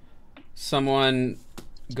someone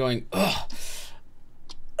going, ugh,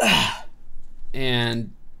 ugh,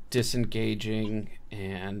 and disengaging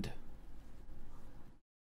and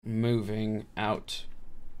moving out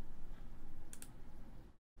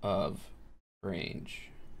of range.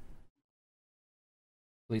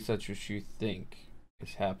 At least that's what you think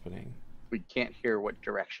is happening. we can't hear what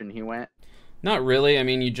direction he went. Not really. I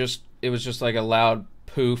mean, it was just like a loud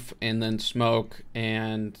poof and then smoke,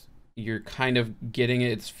 and you're kind of getting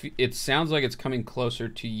it. It sounds like it's coming closer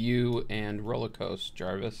to you and Rollercoaster,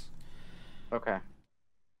 Jarvis. Okay.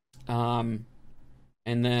 And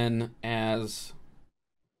then as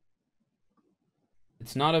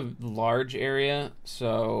it's not a large area,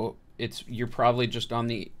 so you're probably just on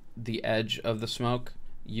the edge of the smoke,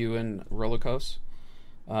 you and Rollercoaster.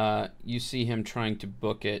 You see him trying to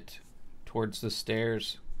book it towards the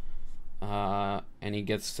stairs, and he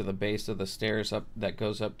gets to the base of the stairs that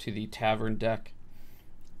goes up to the tavern deck,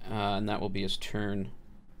 and that will be his turn.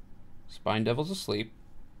 Spine Devil's asleep.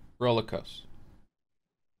 Rollercoaster.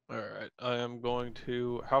 Alright, I am going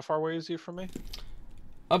to... How far away is he from me?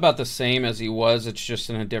 About the same as he was, it's just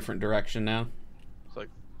in a different direction now. It's like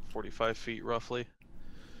 45 feet roughly.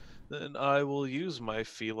 Then I will use my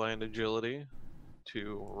feline agility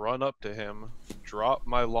to run up to him, drop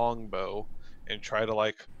my longbow, and try to,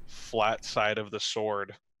 like, flat side of the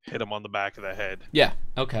sword, hit him on the back of the head. Yeah,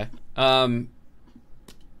 okay.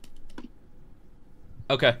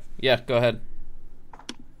 Okay, yeah, go ahead.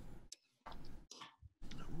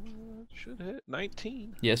 Should hit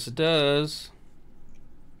 19. Yes, it does.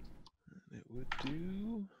 It would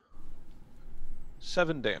do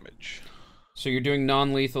 7 damage. So you're doing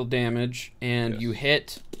non-lethal damage, and Yes. you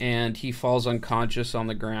hit, and he falls unconscious on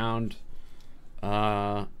the ground.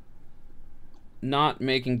 Not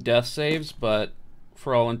making death saves, but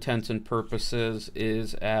for all intents and purposes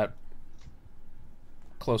is at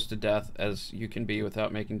close to death as you can be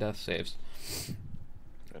without making death saves.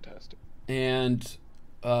 Fantastic. And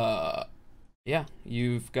yeah,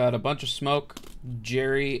 you've got a bunch of smoke.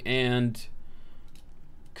 Jerry and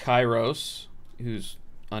Kairos, who's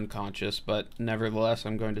unconscious, but nevertheless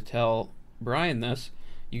I'm going to tell Brian this.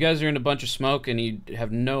 You guys are in a bunch of smoke and you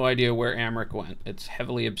have no idea where Amric went. It's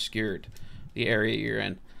heavily obscured, the area you're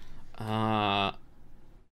in.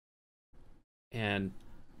 And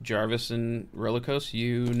Jarvis and Rollercoaster,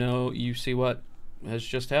 you see what has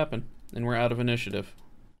just happened, and we're out of initiative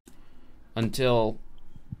until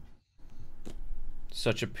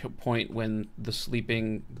such a point when the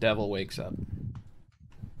sleeping devil wakes up.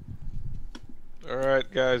 Alright,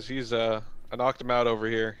 guys, I knocked him out over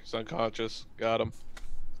here. He's unconscious. Got him.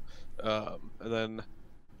 And then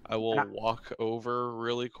I will walk over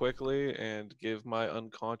really quickly and give my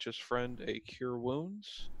unconscious friend a cure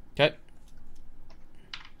wounds. Okay.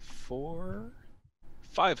 For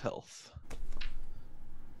 5 health.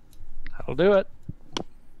 That'll do it.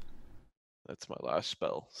 That's my last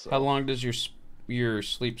spell. So. How long does your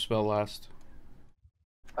sleep spell last?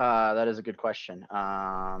 That is a good question.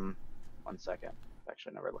 1 second.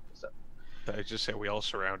 Actually, I never looked this up. I just say we all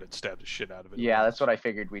surround it, stab the shit out of it. Yeah, that's what I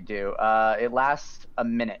figured we'd do. It lasts a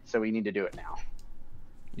minute, so we need to do it now.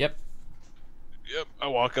 Yep. Yep. I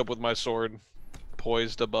walk up with my sword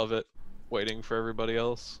poised above it, waiting for everybody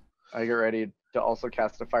else. I get ready to also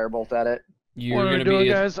cast a firebolt at it. You're What are we gonna doing, be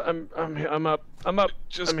guys? I'm up. I'm up.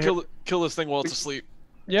 Just I'm kill this thing while it's asleep.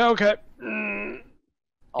 Yeah, okay.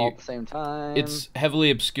 All at the same time. It's heavily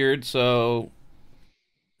obscured, so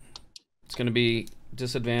it's gonna be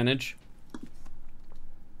disadvantage.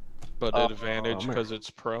 But Oh, advantage bummer. because it's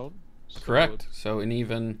prone. So Correct. So an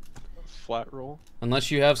even, it's flat roll. unless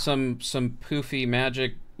you have some poofy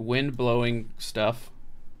magic wind blowing stuff.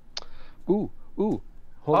 Ooh, ooh.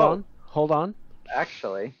 Hold Oh. on. Hold on.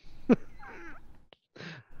 Actually,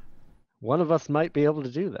 One of us might be able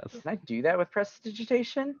to do this. can I do that with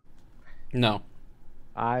prestidigitation? No,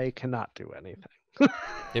 I cannot do anything.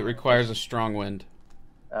 it requires a strong wind,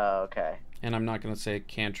 Oh, okay. and I'm not going to say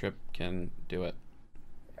cantrip can do it.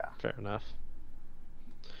 Fair enough.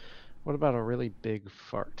 What about a really big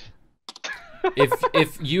fart?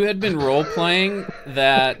 If you had been role playing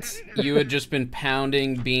that you had just been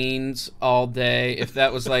pounding beans all day, if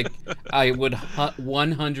that was like, I would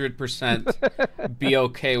 100% be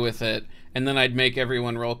okay with it, and then I'd make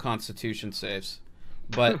everyone roll Constitution saves.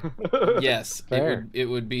 But yes, Fair. it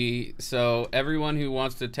would be. So everyone who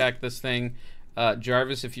wants to attack this thing,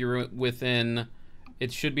 Jarvis, if you're within,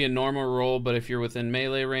 it should be a normal roll, but if you're within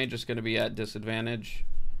melee range, it's going to be at disadvantage.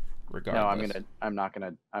 Regardless. No, I'm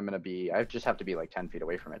gonna be, I just have to be like 10 feet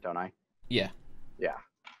away from it, don't I? Yeah, Yeah.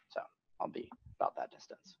 So I'll be about that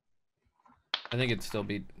distance. I think it'd still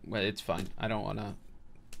be. Well, it's fine. I don't want to.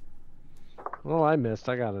 Well, I missed.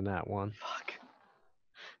 I got a nat 1. Fuck.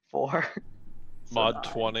 4. So Mod 9.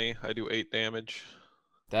 20. I do 8 damage.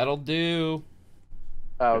 That'll do.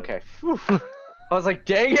 Oh, okay. Phew. I was like,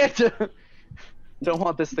 dang it! Don't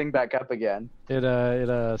want this thing back up again. It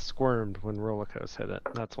squirmed when Rollercoaster hit it.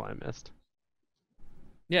 That's why I missed.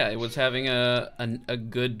 Yeah, it was having a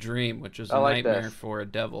good dream, which is a I like nightmare this. for a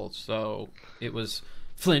devil. So it was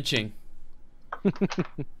flinching.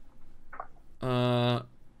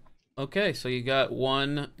 Okay, so you got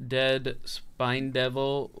 1 dead spine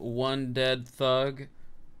devil, 1 dead thug,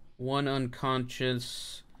 1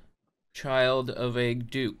 unconscious child of a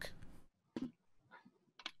duke.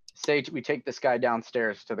 Say we take this guy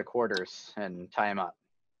downstairs to the quarters and tie him up.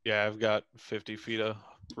 Yeah, I've got 50 feet of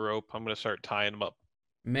rope. I'm gonna start tying them up.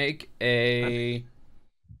 Make a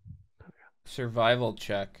survival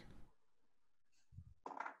check.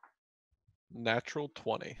 Natural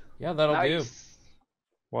 20. Yeah, that'll do. Nice.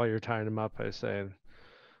 While you're tying him up, I say,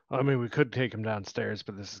 I mean, we could take him downstairs,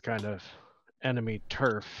 but this is kind of enemy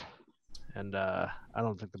turf. And I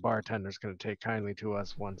don't think the bartender's going to take kindly to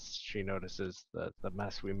us once she notices the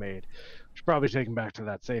mess we made. We should probably take him back to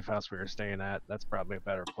that safe house we were staying at. That's probably a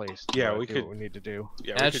better place to Yeah, we do could- what we need to do.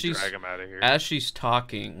 Yeah, As we could she's- drag him out of here. As she's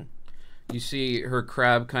talking, you see her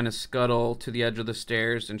crab kind of scuttle to the edge of the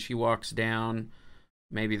stairs, and she walks down.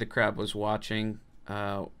 Maybe the crab was watching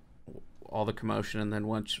all the commotion, and then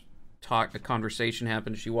once a conversation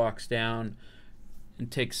happens, she walks down and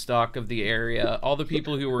takes stock of the area. All the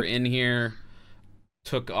people who were in here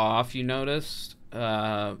took off, you noticed.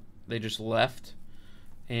 They just left.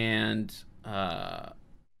 And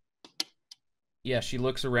yeah, she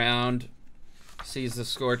looks around, sees the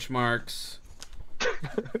scorch marks.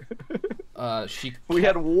 We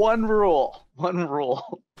had one rule. One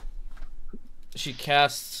rule. She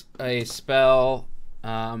casts a spell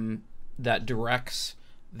that directs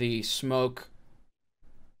the smoke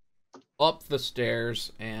up the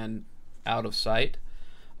stairs and out of sight.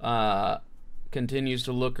 Continues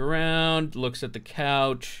to look around, looks at the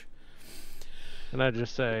couch. And I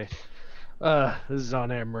just say, this is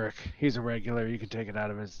on Emmerich. He's a regular. You can take it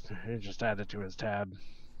out of his, just add it to his tab.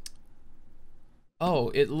 Oh,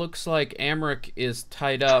 it looks like Amric is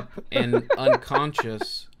tied up and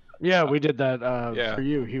unconscious. Yeah, we did that Yeah. for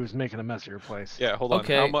you. He was making a mess of your place. Yeah, hold on.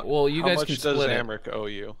 Okay, How well, you guys much can does split it. Amric owe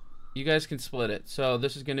you? You guys can split it. So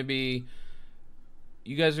this is going to be...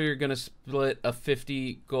 You guys are going to split a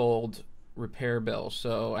 50 gold repair bill.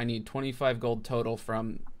 So I need 25 gold total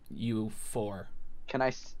from you 4. Can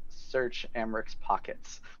I search Amric's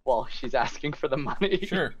pockets while she's asking for the money?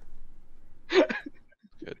 Sure.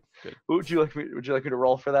 Good, good. Would you like me to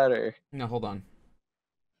roll for that, or? No, hold on.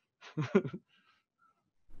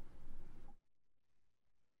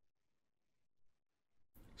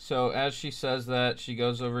 So as she says that, she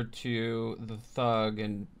goes over to the thug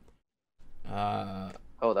and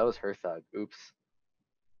Oh, that was her thug. Oops.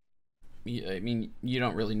 I mean, you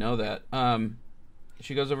don't really know that.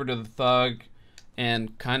 She goes over to the thug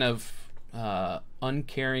and kind of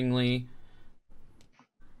uncaringly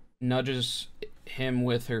nudges him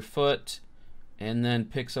with her foot, and then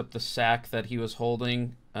picks up the sack that he was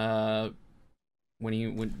holding when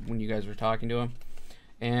you guys were talking to him,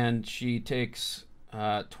 and she takes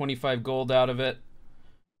 25 gold out of it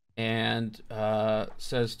and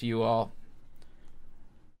says to you all,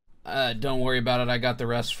 don't worry about it, I got the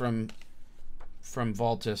rest from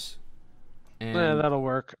Valtis. And Yeah, that'll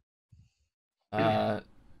work. it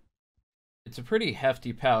It's a pretty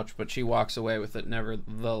hefty pouch, but she walks away with it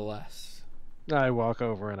nevertheless. I walk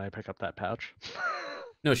over and I pick up that pouch.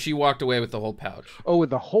 No, she walked away with the whole pouch. Oh, with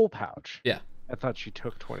the whole pouch? Yeah. I thought she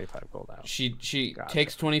took 25 gold out. She Gotcha.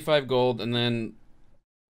 takes 25 gold and then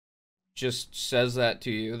just says that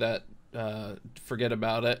to you, that forget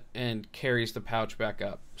about it, and carries the pouch back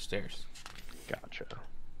upstairs. Gotcha.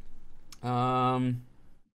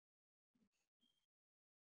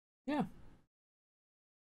 Yeah.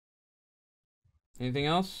 Anything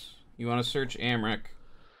else? You want to search Amric?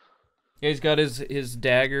 Yeah, he's got his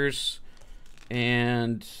daggers,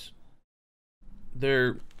 and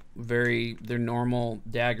they're normal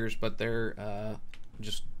daggers, but they're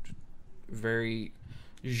just very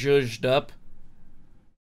zhuzhed up.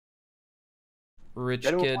 Rich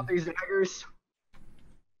Anyone kid. want these daggers?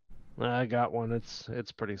 I got one.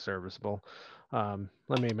 It's pretty serviceable.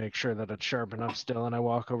 Let me make sure that it's sharp enough still, and I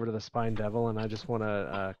walk over to the spine devil, and I just want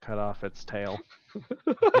to cut off its tail.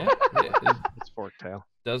 Yeah, Its fork tail.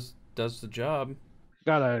 does the job.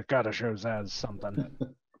 Gotta show Zaz something.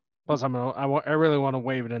 Plus, I really want to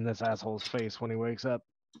wave it in this asshole's face when he wakes up.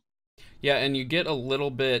 Yeah, and you get a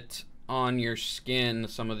little bit on your skin,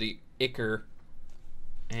 some of the ichor,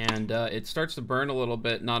 and it starts to burn a little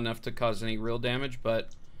bit, not enough to cause any real damage, but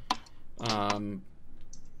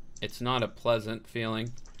it's not a pleasant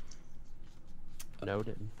feeling.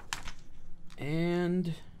 Noted.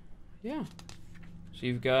 And yeah, so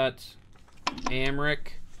you've got Amric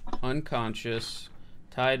unconscious,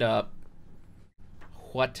 tied up.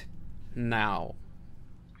 What now?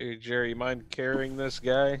 Hey, Jerry, you mind carrying this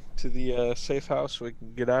guy to the safe house so we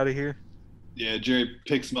can get out of here? Yeah, Jerry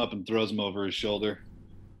picks him up and throws him over his shoulder.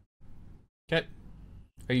 Okay.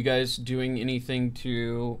 Are you guys doing anything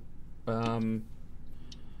to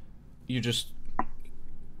you just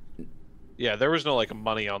Yeah, there was no like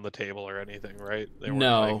money on the table or anything, right? They weren't,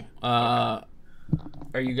 no like...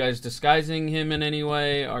 Are you guys disguising him in any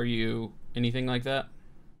way? Are you anything like that?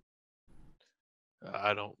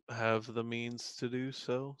 I don't have the means to do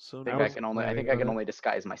so. So I think no. I think I can only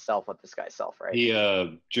disguise myself with disguise self, right?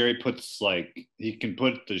 Jerry puts he can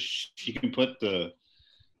put the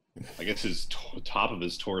I guess his top of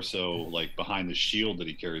his torso like behind the shield that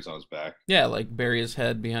he carries on his back. Yeah, like bury his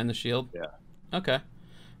head behind the shield. Yeah. Okay.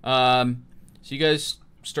 So you guys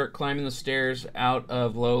start climbing the stairs out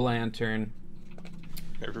of Low Lantern.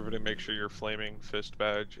 Everybody make sure your flaming fist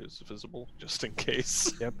badge is visible, just in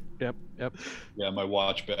case. Yep. Yeah, my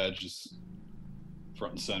watch badge is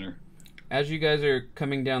front and center. As you guys are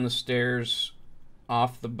coming down the stairs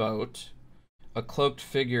off the boat, a cloaked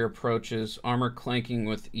figure approaches, armor clanking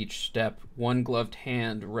with each step. One gloved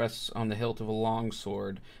hand rests on the hilt of a long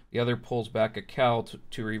sword. The other pulls back a cowl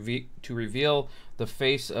to reveal the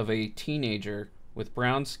face of a teenager with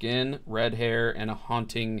brown skin, red hair, and a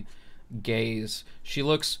haunting gaze. She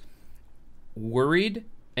looks worried,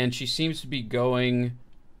 and she seems to be going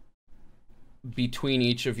between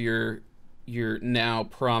each of your now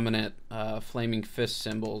prominent flaming fist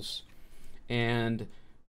symbols, and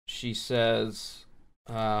she says,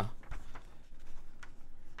 I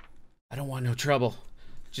don't want no trouble.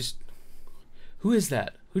 Just, who is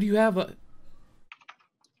that? Who do you have? None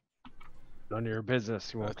of your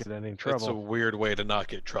business. You won't get any trouble. That's a weird way to not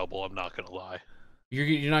get trouble, I'm not gonna lie.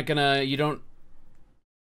 You're not going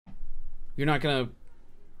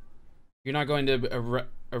to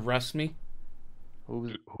arrest me? Who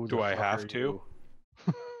Do the I fuck have are to? you?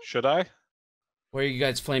 Should I? Where are you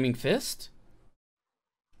guys, flaming fist?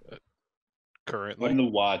 Currently. On the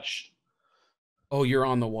watch. Oh, you're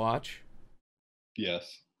on the watch?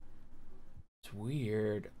 Yes. It's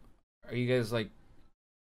weird. Are you guys like...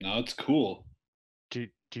 No, it's cool. Do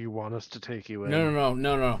you want us to take you in?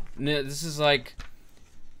 No. This is like...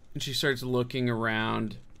 And she starts looking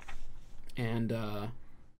around, and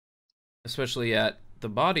especially at the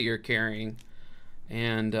body you're carrying,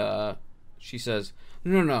 and she says,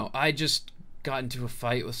 No, I just got into a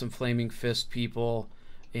fight with some flaming fist people,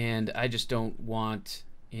 and I just don't want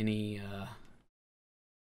any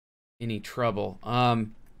trouble.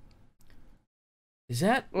 Is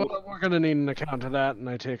that... Well, we're gonna need an account of that, and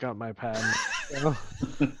I take out my pad. All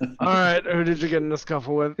right, who did you get in a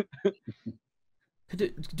scuffle with?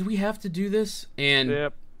 Do we have to do this? And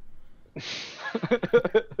Yep.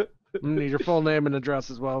 Need your full name and address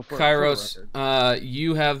as well. For Kairos, the record.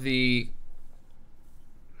 you have the...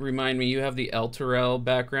 Remind me, you have the Elturel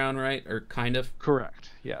background, right? Or kind of?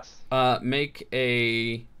 Correct. Yes. Make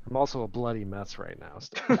a... I'm also a bloody mess right now.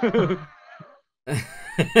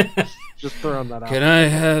 Just throwing that out. Can I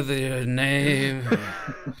have your name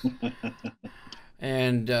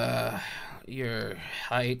and your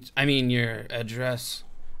height? I mean, your address.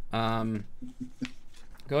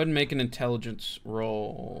 Go ahead and make an intelligence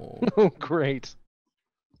roll. Oh, great.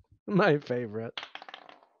 My favorite.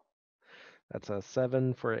 That's a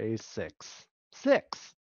 7 for a 6.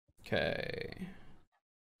 6. Okay.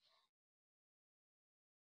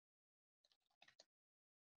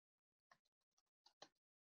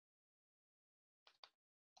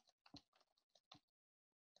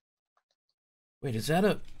 Wait, is that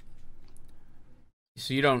a...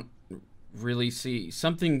 So you don't really see...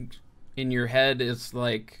 Something in your head is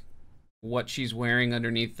like what she's wearing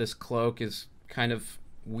underneath this cloak is kind of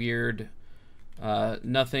weird.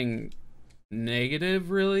 Nothing negative,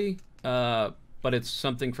 really. But it's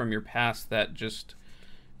something from your past that just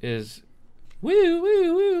is woo,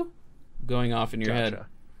 woo, woo, going off in your head. Gotcha.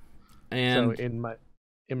 And So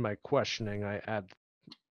in my questioning, I add,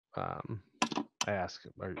 I ask,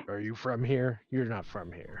 are you from here? You're not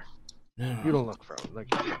from here. no, You don't look like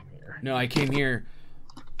you're from here. no, I came here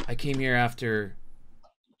after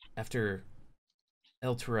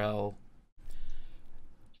Elturel.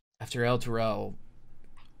 After Elturel,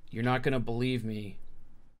 you're not gonna believe me.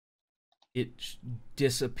 It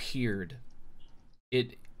disappeared.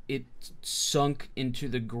 It sunk into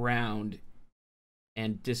the ground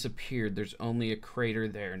and disappeared. There's only a crater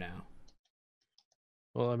there now.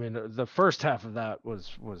 Well, I mean, the first half of that was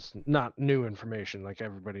not new information. Like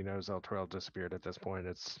everybody knows, El Trail disappeared at this point.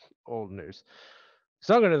 It's old news.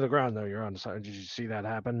 Sunk into the ground, though. You're on the side. Did you see that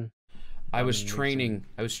happen? I was Make training.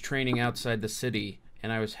 I was training outside the city,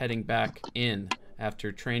 and I was heading back in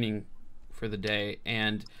after training for the day.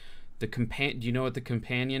 And the companion. Do you know what the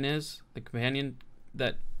companion is? The companion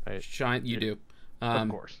that shine. You do. Of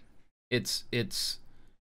course. It's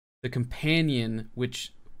the companion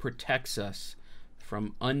which protects us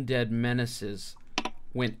from undead menaces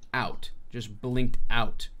went out, just blinked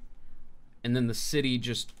out, and then the city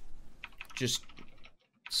just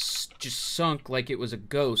sunk like it was a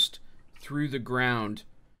ghost through the ground,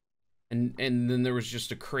 and then there was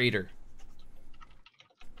just a crater.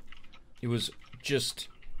 It was just,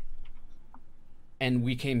 and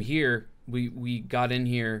we came here. We got in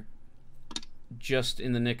here just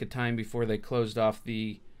in the nick of time before they closed off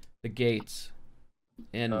the gates.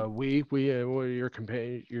 And well, your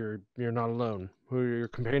companion, you're not alone. Who are your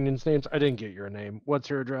companions' names? I didn't get your name. What's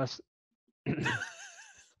your address? well,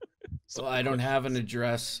 I don't have an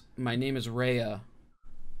address. My name is Rhea.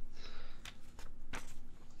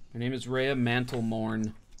 My name is Rhea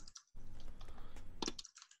Mantlemorn.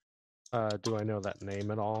 Do I know that name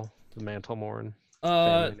at all? The Mantlemorn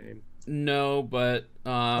Family name? No, but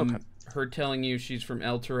Okay. her telling you she's from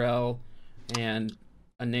Elturel and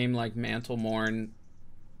a name like Mantlemorn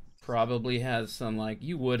probably has some, like,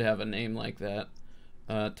 you would have a name like that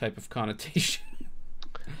type of connotation.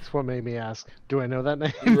 That's what made me ask. Do I know that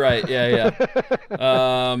name? Right, yeah.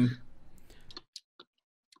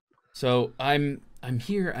 So I'm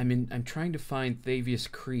here. I'm trying to find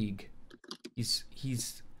Thavius Krieg. He's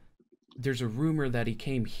there's a rumor that he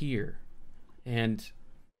came here, and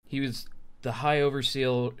he was the High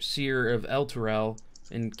Overseer of Elturel.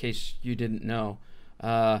 In case you didn't know,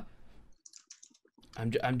 I'm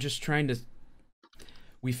just trying to.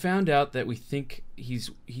 We found out that we think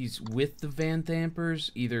he's with the Van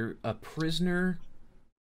Thampers, either a prisoner,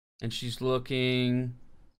 and she's looking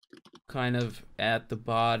kind of at the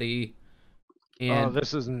body. And Oh,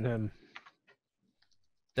 this isn't him.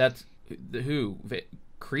 that's who?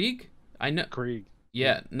 Krieg? I know. Krieg.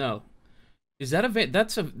 Yeah, no. Is that a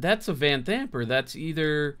that's a Van Thamper? That's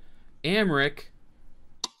either Amric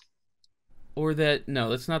or that. No,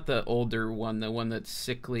 that's not the older one. The one that's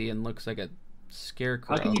sickly and looks like a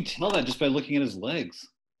scarecrow. How can you tell that just by looking at his legs?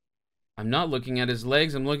 I'm not looking at his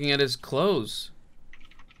legs. I'm looking at his clothes.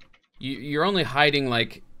 You're only hiding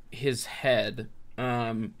like his head.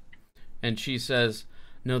 And she says,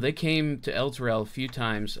 "No, they came to Elturel a few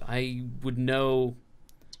times. I would know.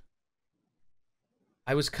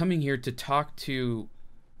 I was coming here to talk to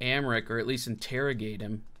Amric, or at least interrogate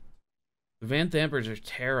him. The Van Thampers are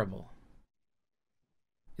terrible.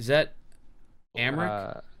 Is that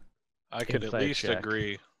Amric? I could at Insight least check.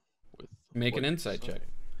 agree with Make an what you're insight check.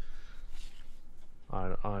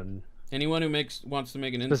 On Anyone who wants to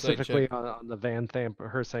make an insight specifically check. on the Van Thamper,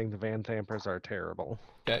 her saying the Van Thampers are terrible.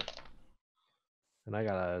 Okay, And I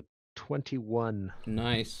got a 21.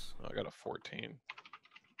 nice. I got a 14.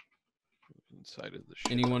 Inside of the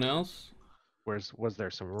shit. Anyone else? Was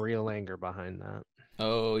there some real anger behind that?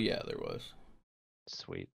 Oh yeah, there was.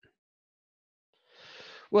 Sweet.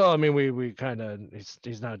 Well, I mean, we kind of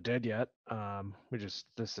he's not dead yet.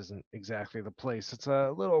 This isn't exactly the place. It's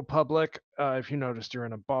a little public. If you noticed, you're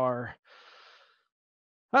in a bar.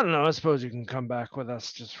 I don't know. I suppose you can come back with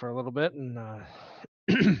us just for a little bit and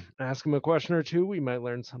ask him a question or two. We might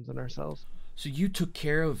learn something ourselves. So you took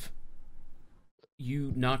care of.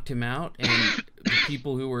 You knocked him out, and the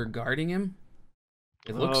people who were guarding him.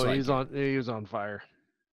 It looks like he was on fire.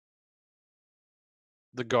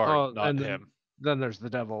 The guard, not and him. Then there's the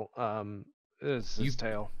devil. It's his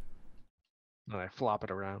tail. And I flop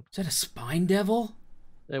it around. Is that a spine devil?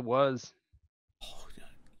 It was. Oh,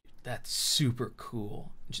 that's super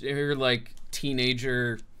cool. Her like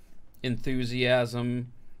teenager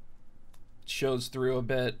enthusiasm shows through a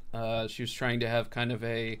bit. She was trying to have kind of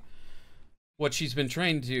what she's been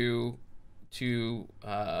trained to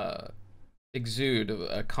exude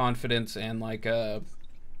a confidence and like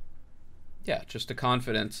just a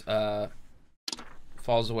confidence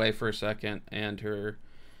falls away for a second, and her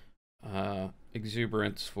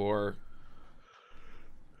exuberance for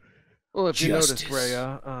if you noticed,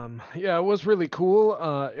 Rhea, yeah, it was really cool.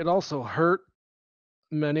 It also hurt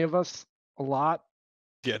many of us a lot.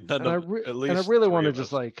 Yeah, and I really want to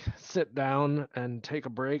just like sit down and take a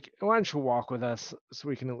break. Why don't you walk with us so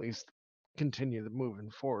we can at least continue moving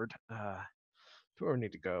forward? Where we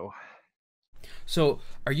need to go. So,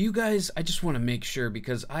 are you guys? I just want to make sure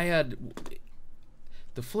because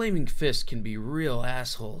the flaming fist can be real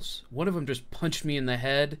assholes. One of them just punched me in the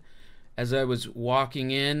head as I was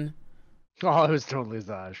walking in. Oh, it was totally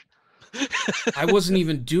Zaj. I wasn't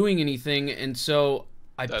even doing anything, and so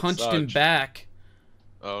I punched him back.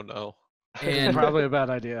 Oh no! And probably a bad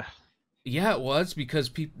idea. Yeah, it was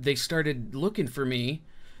because they started looking for me,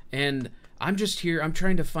 and I'm just here. I'm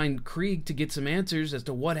trying to find Krieg to get some answers as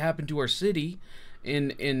to what happened to our city,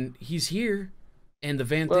 and he's here, and the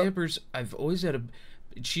Van Dampers. I've always had a.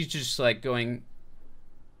 She's just like going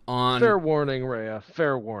on. Fair warning, Rhea.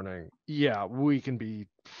 Fair warning. Yeah, we can be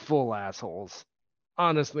full assholes.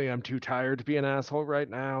 Honestly, I'm too tired to be an asshole right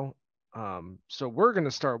now. So we're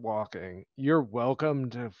gonna start walking. You're welcome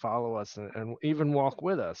to follow us and even walk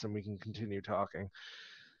with us, and we can continue talking.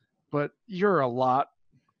 But you're a lot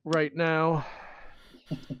right now,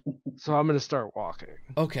 so I'm gonna start walking.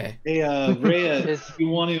 Okay. Hey, Rhea, do you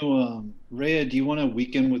want to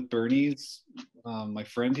weekend with Bernie's, my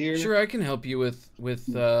friend here? Sure, I can help you with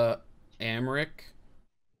Amric.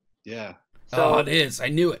 Yeah. So, it is. I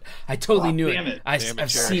knew it. I totally knew it.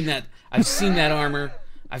 I've seen that. I've seen that armor.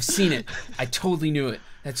 I've seen it. I totally knew it.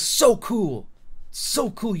 That's so cool.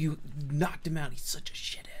 So cool you knocked him out. He's such a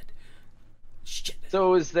shithead.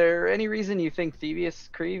 So is there any reason you think Thievius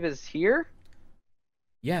Krieg is here?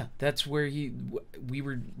 Yeah, that's where we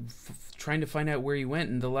were trying to find out where he went,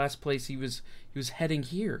 and the last place he was heading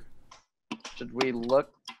here. Should we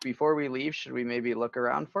look before we leave? Should we maybe look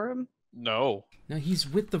around for him? No. No, he's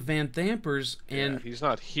with the Van Dampers, and he's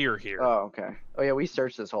not here. Oh, okay. Oh yeah, we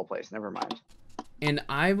searched this whole place. Never mind. And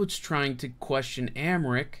I was trying to question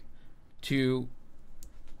Amric to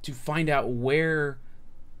find out where,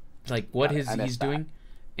 like, what he's doing,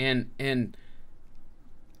 and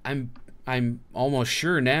I'm almost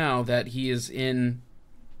sure now that he is in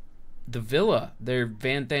the villa, their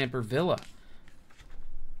Van Damper villa.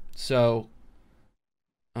 So,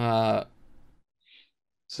 yeah,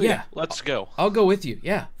 let's go. I'll go with you.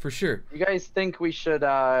 Yeah, for sure. You guys think we should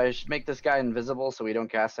make this guy invisible so we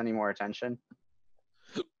don't cast any more attention?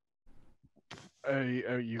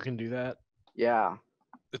 You can do that. Yeah.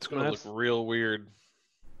 It's gonna look real weird.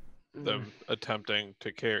 Them attempting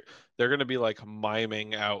to carry. They're gonna be like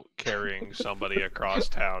miming out carrying somebody across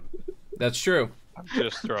town. That's true. I'm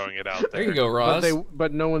just throwing it out there. There you go, Ross.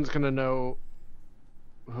 But no one's gonna know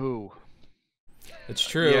who. It's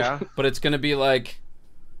true. Yeah. But it's gonna be like.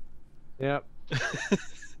 Yep.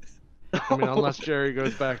 I mean, unless Jerry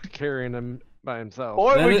goes back to carrying him by himself.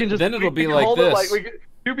 Or we can just then it'll be like this.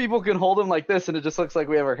 Two people can hold him like this, and it just looks like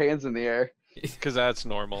we have our hands in the air. Because that's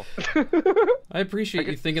normal. I appreciate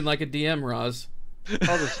you thinking like a DM, Roz.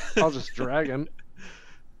 I'll just drag him.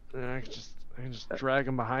 I can just drag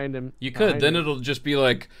him behind him. You could. Then it'll just be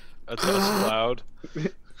like. That's less loud.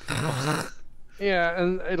 Yeah,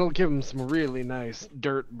 and it'll give him some really nice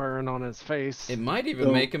dirt burn on his face. It might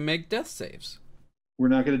even make him make death saves. We're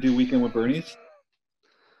not going to do weekend with Bernie's?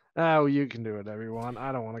 Oh, you can do whatever you want.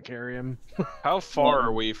 I don't want to carry him. How far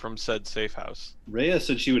are we from said safe house? Rhea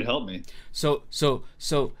said she would help me. So,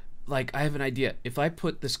 like, I have an idea. If I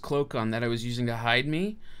put this cloak on that I was using to hide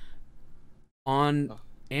me on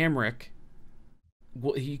Amric,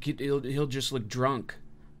 well, he'll just look drunk,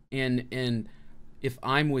 and if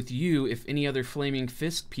I'm with you, if any other Flaming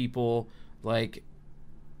Fist people like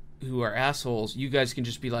who are assholes, you guys can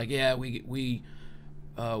just be like, yeah, we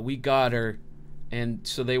got her. And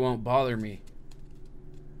so they won't bother me.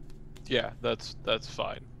 Yeah, that's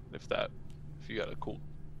fine. if you got a cool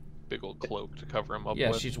big old cloak to cover him up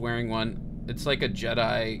Yeah, with. she's wearing one. It's like a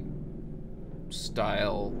Jedi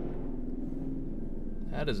style.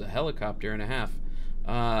 That is a helicopter and a half.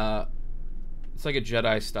 It's like a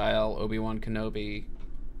Jedi style Obi-Wan Kenobi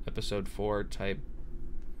episode 4 type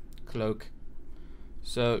cloak.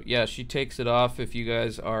 So yeah, she takes it off if you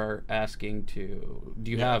guys are asking to.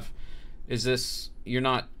 Do you have, is this,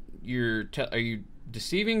 are you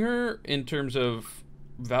deceiving her in terms of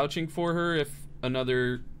vouching for her if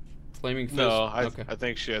another flaming fist? No, Okay. I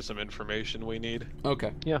think she has some information we need.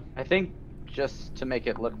 Okay. Yeah. I think just to make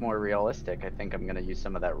it look more realistic, I think I'm gonna use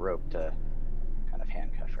some of that rope to kind of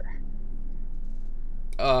handcuff her.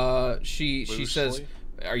 She says, Loosely?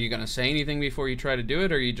 are you gonna say anything before you try to do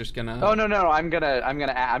it, or are you just gonna? Oh no, I'm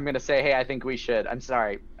gonna say, hey, I think we should. I'm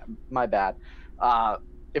sorry, my bad.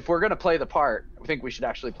 If we're gonna play the part, I think we should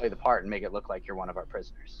actually play the part and make it look like you're one of our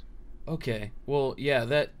prisoners. Okay. Well, yeah,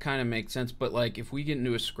 that kind of makes sense. But like, if we get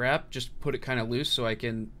into a scrap, just put it kind of loose so I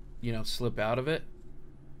can, slip out of it.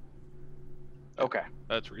 Okay.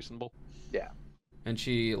 That's reasonable. Yeah. And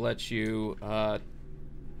she lets you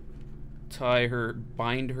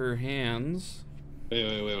bind her hands.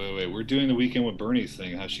 Wait. We're doing the weekend with Bernie's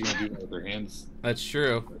thing. How's she gonna do that with her hands? That's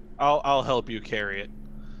true. I'll help you carry it.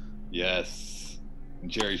 Yes. And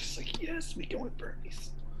Jerry's just like, yes, weekend with Bernie's.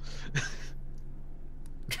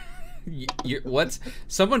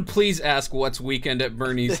 Someone please ask what's Weekend at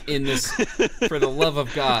Bernie's in this, for the love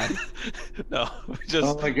of God. No,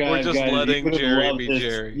 Oh my God, we're just guys, letting Jerry be this.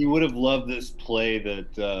 Jerry. You would have loved this play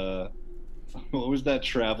that what was that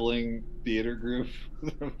traveling theater group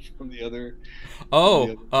from the other?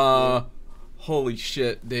 Holy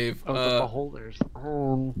shit, Dave. Oh, the Beholders.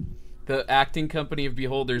 The acting company of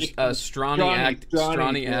Beholders,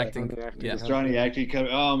 Strawny Acting. Yeah. Strawny Acting Company.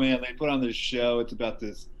 Oh man, they put on this show. It's about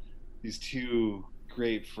these two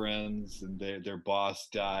great friends, and their boss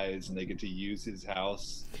dies, and they get to use his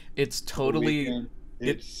house. It's totally.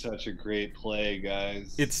 It's such a great play,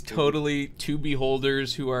 guys. It's totally two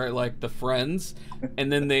beholders who are like the friends,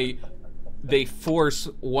 and then they force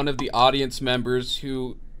one of the audience members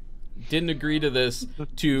who didn't agree to this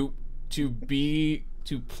to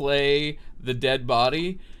play the dead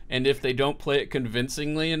body, and if they don't play it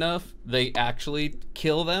convincingly enough, they actually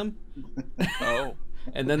kill them. Oh.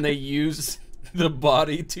 And then they use the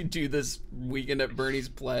body to do this Weekend at Bernie's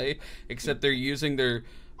play, except they're using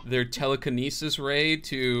their telekinesis ray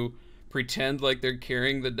to pretend like they're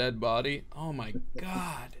carrying the dead body. Oh my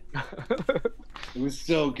God. It was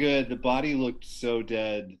so good. The body looked so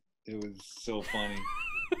dead. It was so funny.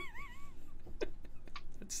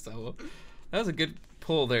 That was a good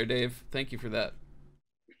pull there, Dave. Thank you for that.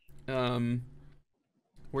 Where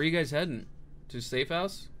are you guys heading? To safe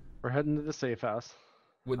house? We're heading to the safe house.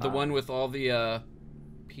 With the one with all the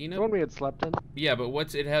peanut? The one we had slept in? Yeah, but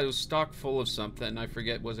it was stocked full of something. I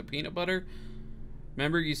forget. Was it peanut butter?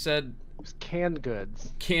 Remember you said It was canned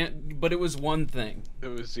goods. but it was one thing. It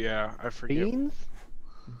was, I forget. Beans?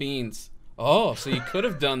 Beans. Oh, so you could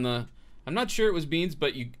have done the. I'm not sure it was beans,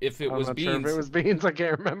 but if it was I'm not beans. sure if it was beans. I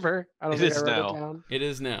can't remember. I don't It think is I wrote now. it down. It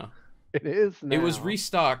is now. It is now. It was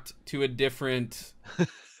restocked to a different.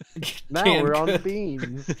 Now canned we're on good.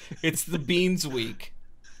 beans. It's the beans week.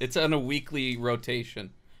 It's on a weekly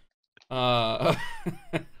rotation.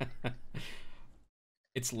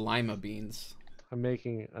 It's lima beans. I'm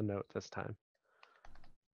making a note this time.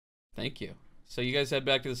 Thank you. So you guys head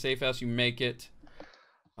back to the safe house. You make it.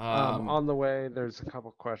 On the way, there's a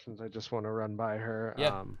couple questions I just want to run by her.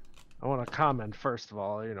 Yeah. I want to comment first of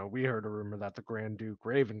all. We heard a rumor that the Grand Duke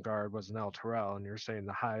Ravengard was in El Terrell, and you're saying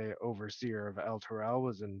the High Overseer of El Terrell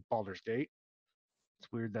was in Baldur's Gate.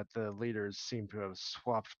 It's weird that the leaders seem to have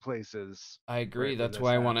swapped places. I agree. right when That's this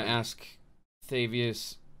why I want to happened. ask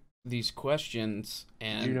Thavius these questions.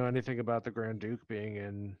 And Do you know anything about the Grand Duke being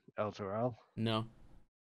in El Terrell? no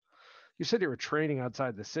You said you were training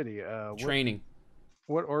outside the city. training.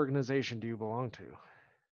 What organization do you belong to?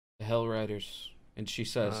 The Hellriders. And she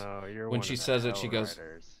says, Oh, you're when one she of the says it, she goes-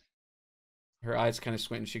 Hellriders. her eyes kind of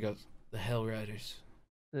squint, and she goes, "The Hellriders."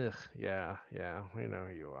 Ugh, yeah, we know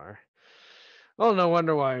who you are. Well, no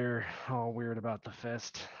wonder why you're all weird about the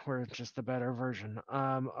fist. We're just the better version.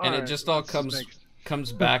 And it alright, just all let's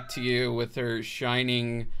comes back to you with her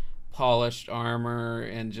shining, polished armor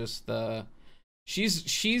and just the.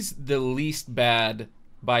 She's the least bad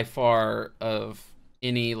by far of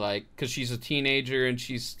any, like, because she's a teenager and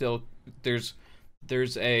she's still there's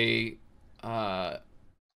a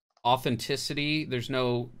authenticity. There's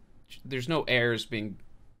no airs being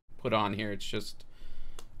put on here. It's just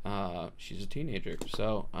she's a teenager.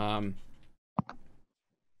 So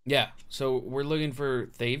Yeah, so we're looking for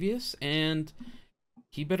Thavius, and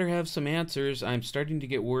he better have some answers. I'm starting to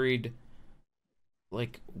get worried.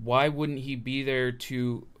 Like, why wouldn't he be there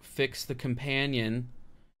to fix the companion?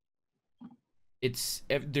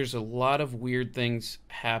 There's a lot of weird things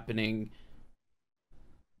happening.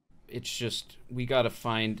 It's just, we gotta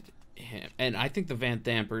find him. And I think the Van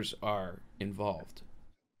Dampers are involved.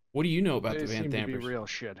 What do you know about They the Van seem to be Dampers? real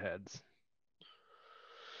shitheads.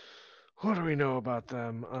 What do we know about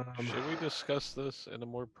them? Should we discuss this in a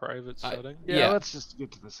more private setting? Yeah, Yeah. let's just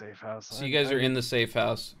get to the safe house. So you guys are in the safe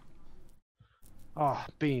house. Oh,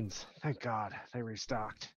 beans. Thank God. They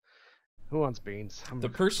restocked. Who wants beans? I'm The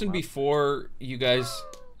gonna cook person them up. before you guys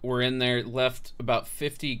were in there left about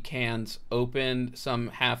 50 cans open, some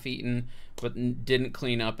half-eaten, but didn't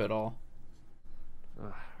clean up at all.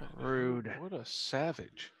 Ugh, rude. What a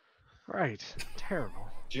savage. Right. Terrible.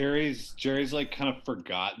 Jerry's like kind of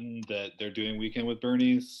forgotten that they're doing Weekend with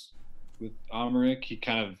Bernie's with Amaric. He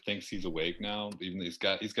kind of thinks he's awake now, even though he's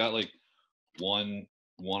got like one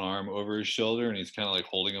arm over his shoulder, and he's kind of like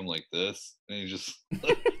holding him like this, and he's just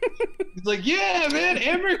he's like, "Yeah, man,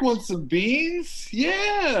 Amaric wants some beans.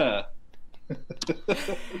 Yeah."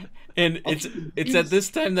 And it's at this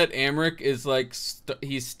time that Amric is like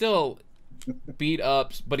he's still beat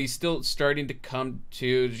up, but he's still starting to come to.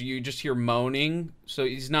 You just hear moaning, so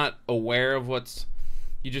he's not aware of what's.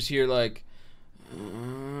 You just hear like.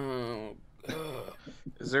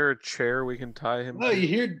 Is there a chair we can tie him No, to? you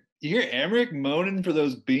hear Amaric moaning for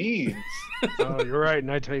those beans. Oh, you're right.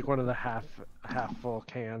 And I take one of the half full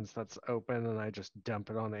cans that's open, and I just dump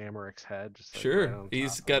it on Amaric's head. Just like right Sure, on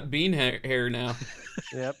he's top of got it. bean hair now.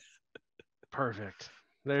 Yep. Perfect.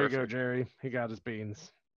 There you go, Jerry. He got his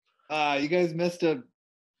beans. You guys messed up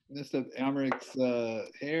Amaric's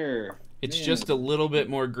hair. It's Man. just a little bit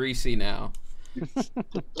more greasy now,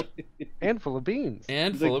 And full of beans.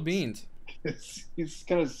 and full of beans. He's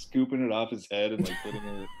kind of scooping it off his head and like putting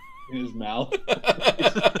it in his mouth.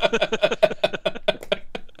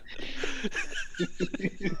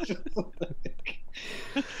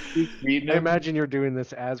 I imagine you're doing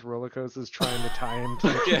this as Rollicos is trying to tie him to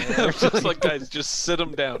the Yeah, chair. I'm just like, guys, just sit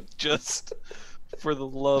him down, just for the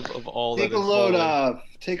love of all Take that a is load holy. off.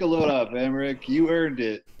 Take a load off, Amaric. You earned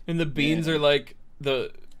it. And the beans Yeah. are like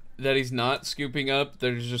that he's not scooping up.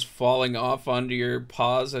 They're just falling off onto your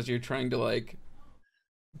paws as you're trying to like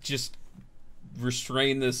just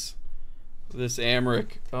restrain this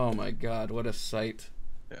Amric. Oh my God, what a sight!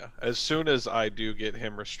 Yeah. As soon as I do get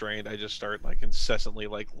him restrained, I just start like incessantly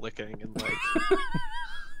like licking and like.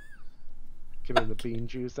 Getting the bean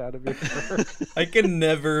juice out of your fur. I can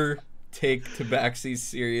never take Tabaxi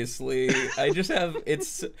seriously. I just have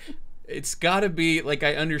it's got to be like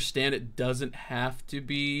I understand it doesn't have to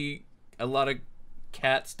be a lot of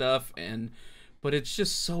cat stuff but it's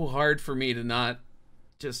just so hard for me to not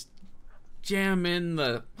just jam in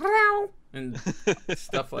the and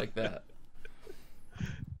stuff like that.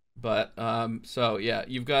 But so yeah,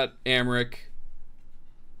 you've got Amric.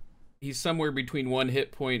 He's somewhere between 1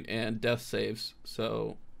 hit point and death saves.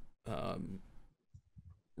 So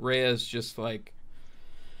Rhea's just like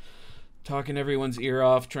talking everyone's ear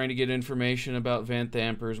off, trying to get information about Van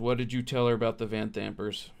Dampers. What did you tell her about the Van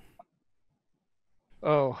Dampers?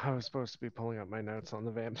 Oh, I was supposed to be pulling up my notes on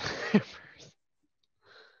the vampires.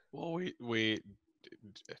 Well, we.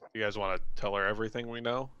 You guys want to tell her everything we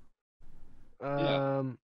know? Why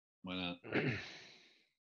not?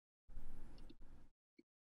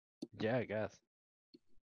 Yeah, I guess.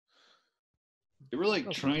 They were like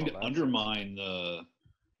Oh, trying to that's- undermine the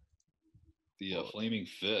Flaming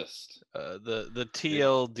Fist. The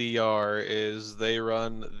TLDR is they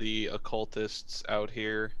run the occultists out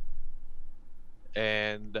here,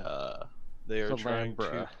 and they are So trying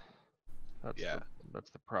Lambra. to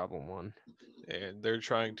That's the problem one. and they're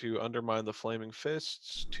trying to undermine the Flaming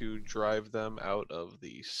Fists to drive them out of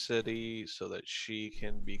the city so that she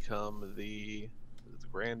can become the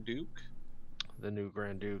Grand Duke. The new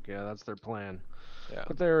Grand Duke, yeah, that's their plan. Yeah.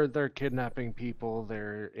 But they're kidnapping people,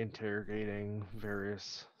 they're interrogating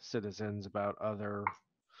various citizens about other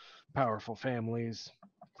powerful families,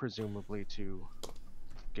 presumably to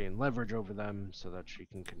gain leverage over them so that she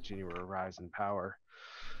can continue her rise in power.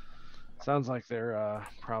 Sounds like they're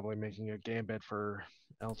probably making a gambit for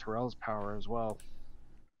El Terrell's power as well.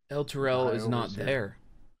 El Terrell High is not Overseer. there.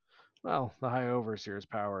 Well, the High Overseer's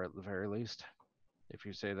power at the very least. If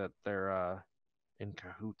you say that they're in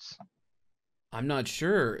cahoots. I'm not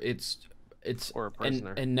sure. It's Or a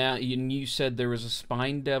prisoner. and now you said there was a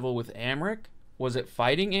spine devil with Amric. Was it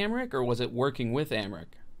fighting Amric or was it working with Amric?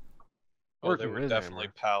 Oh, they Working were with definitely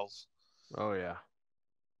Amber. pals. Oh yeah.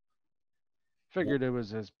 Figured it was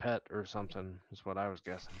his pet or something, is what I was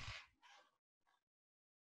guessing.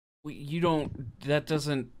 You don't. That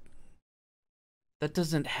doesn't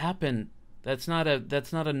happen. That's not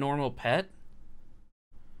a normal pet.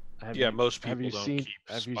 Most have people you don't seen, keep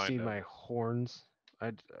Have you spine seen devil. my horns?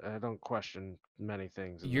 I don't question many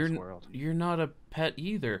things in You're this world. you're not a pet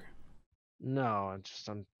either. No, I'm just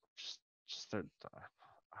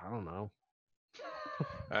I don't know.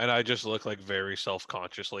 And I just look like very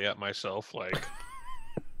self-consciously at myself, like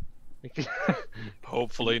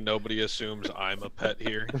hopefully nobody assumes I'm a pet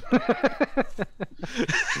here.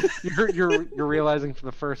 you're realizing for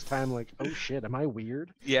the first time, like, oh shit, am I weird?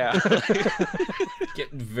 Yeah.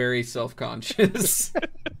 Getting very self-conscious.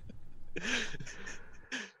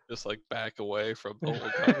 Just like back away from the whole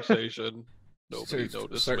conversation. Nobody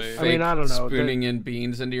noticed Start me. I mean, I don't know. Spooning in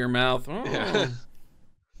beans into your mouth. Oh. Yeah.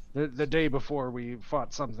 The day before, we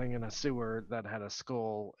fought something in a sewer that had a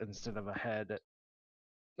skull instead of a head.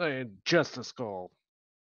 I mean, just a skull,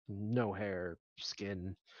 no hair,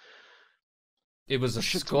 skin. It was a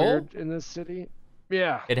Shit's skull? weird in this city.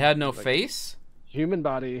 Yeah. It had no Like, face? Human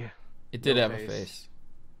body. It did no have face. a face.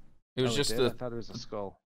 It was Oh, just did? I thought it was a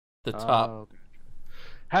skull. the top. Oh, okay.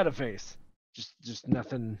 Had a face. Just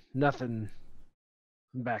nothing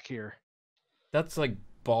back here. That's like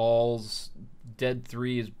Balls. Dead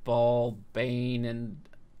 3 is Ball, Bane, and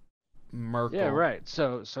Merkel. Yeah, right.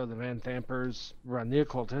 So the Van Thampers run the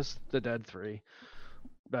occultists, the Dead 3.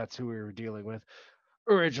 That's who we were dealing with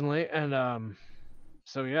originally, and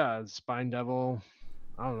so yeah, Spine Devil,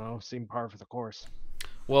 I don't know, seemed par for the course.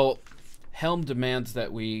 Well, Helm demands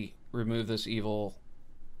that we remove this evil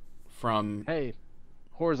from... Hey,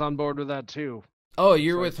 Whore's on board with that too. Oh,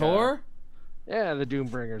 you're So with it's, Whore? Yeah, the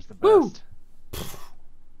Doombringer's the Woo! best.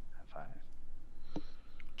 High five.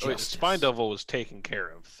 Wait, Spine Devil was taken care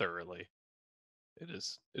of thoroughly. It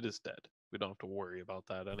is dead. We don't have to worry about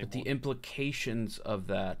that anymore. But the implications of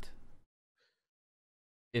that,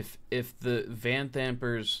 if the Van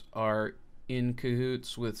Thampers are in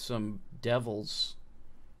cahoots with some devils,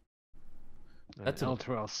 That's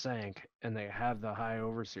L2L sank, and they have the High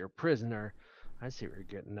Overseer prisoner. I see what you're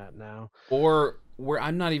getting at now. or where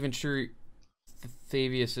I'm not even sure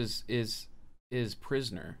Thavius is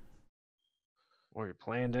prisoner. Or you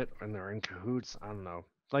planned it, and they're in cahoots. I don't know.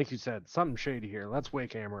 Like you said, something shady here. Let's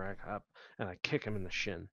wake Amarak up, and I kick him in the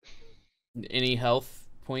shin. Any health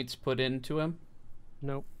points put into him?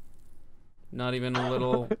 Nope. Not even a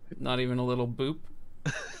little. Not even a little boop.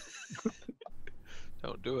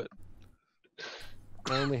 Don't do it.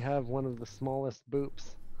 I only have one of the smallest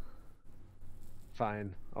boops.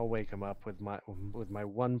 Fine, I'll wake him up with my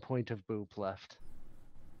 1 point of boop left.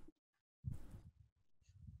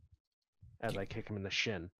 As I kick him in the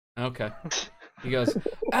shin. Okay. He goes,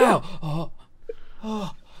 ow! Oh,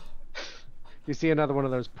 oh. You see another one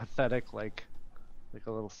of those pathetic, like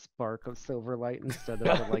a little spark of silver light instead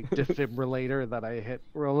of the like defibrillator that I hit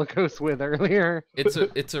Rollercoaster with earlier.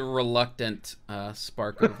 It's a reluctant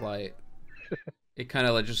spark of light. It kind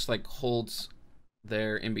of just like holds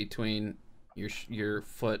there in between your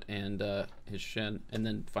foot and his shin, and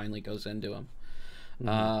then finally goes into him.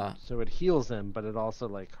 So it heals him, but it also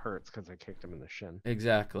like hurts because I kicked him in the shin.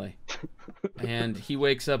 Exactly. And he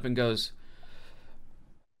wakes up and goes,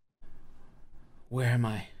 "Where am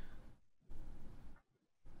I?"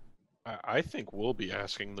 I think we'll be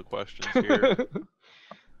asking the questions here.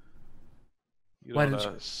 You Why don't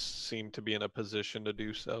don't you- seem to be in a position to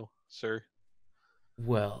do so, sir.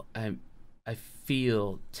 Well, I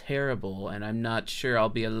feel terrible, and I'm not sure I'll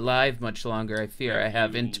be alive much longer. I fear I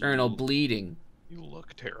have internal bleeding. You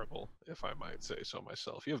look terrible, if I might say so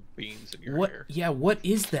myself. You have beans in your What? hair. Yeah, what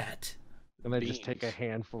is that? And I just take a Beans.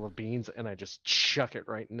 handful of beans and I just chuck it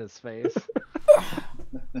right in his face.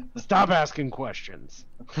 Stop asking questions.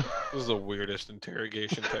 This is the weirdest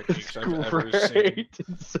interrogation techniques I've It's ever seen. great.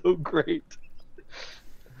 It's so great.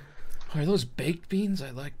 Are those baked beans? I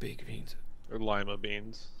like baked beans. Or lima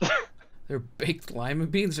beans. They're baked lima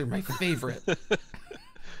beans are my favorite.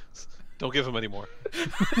 Don't give him any more.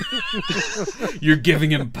 You're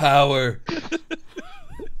giving him power.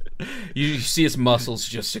 You see his muscles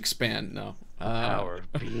just expand. No. Power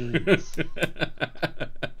of beans.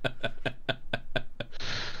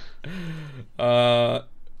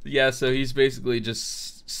 Yeah, so he's basically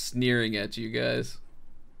just sneering at you guys.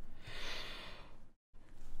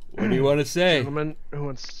 What do you want to say? Gentlemen, who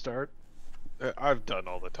wants to start? I've done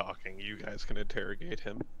all the talking. You guys can interrogate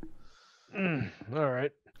him. All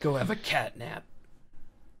right. Go have a cat nap.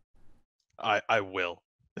 I will.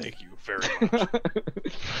 Thank you very much.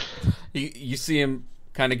 You see him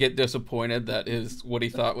kind of get disappointed that what he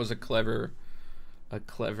thought was a clever a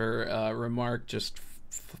clever remark just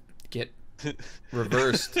get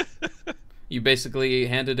reversed. You basically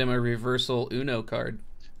handed him a reversal Uno card.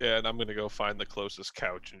 Yeah, and I'm gonna go find the closest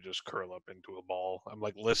couch and just curl up into a ball. I'm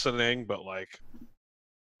like listening, but like,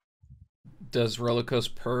 Does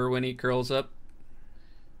Rollercoaster purr when he curls up?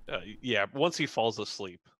 yeah. Once he falls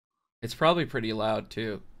asleep. It's probably pretty loud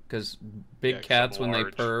too, because big Yeah, 'cause cats I'm when they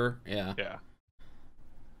large. purr, yeah. Yeah.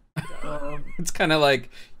 It's kind of like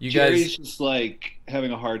you Jerry's guys. just like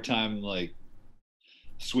having a hard time like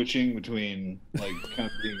switching between like kind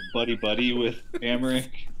of being buddy buddy with Amric.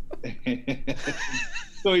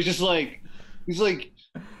 So he's like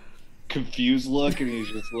confused look, and he's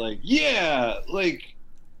just like, yeah,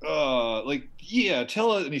 yeah,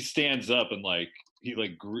 tell us. And he stands up and like he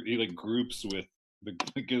groups with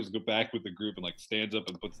goes back with the group and like stands up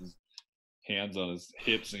and puts his hands on his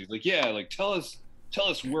hips, and he's like, yeah, like tell us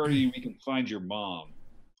where we can find your mom.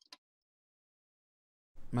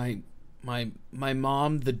 My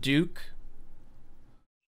mom, the Duke.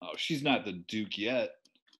 Oh, she's not the Duke yet.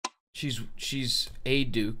 She's a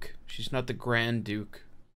Duke. She's not the Grand Duke.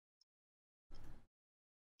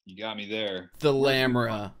 You got me there. The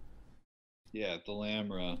Lamra. Yeah, the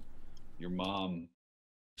Lamra. Your mom.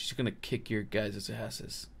 She's gonna kick your guys'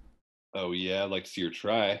 asses. Oh yeah, I'd like to see her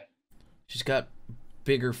try. She's got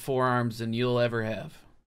bigger forearms than you'll ever have.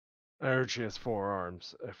 I heard she has 4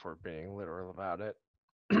 arms, if we're being literal about it.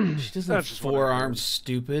 She doesn't have That's just what I 4 heard. arms,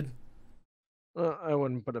 stupid. I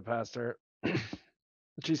wouldn't put it past her.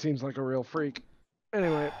 She seems like a real freak.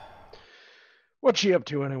 Anyway, what's she up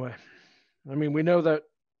to anyway? I mean, we know that.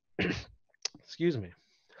 Excuse me.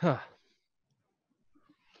 Huh.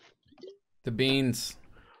 The beans.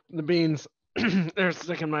 The beans, they're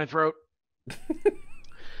sticking my throat.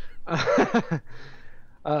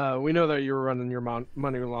 We know that you were running your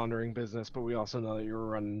money laundering business, but we also know that you were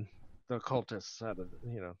running the cultists out of,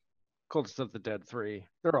 cultists of the Dead 3.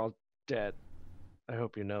 They're all dead. I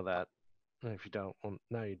hope you know that. And if you don't, well,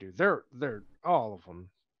 now you do. They're all of them.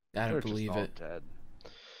 I They're don't believe just all it. dead.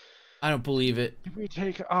 I don't believe it. Did we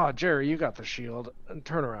take? Oh, Jerry, you got the shield. And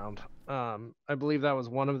turn around. I believe that was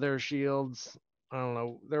one of their shields. I don't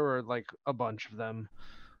know. There were like a bunch of them.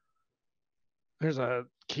 There's a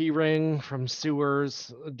key ring from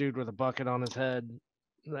sewers. A dude with a bucket on his head.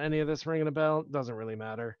 Any of this ringing a bell? Doesn't really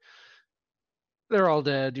matter. They're all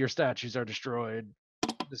dead. Your statues are destroyed.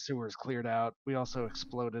 The sewer's cleared out. We also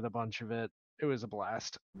exploded a bunch of it. It was a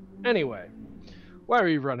blast. Anyway, why are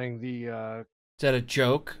you running the? Is that a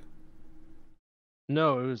joke?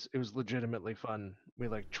 No, it was legitimately fun. We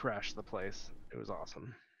like trashed the place. It was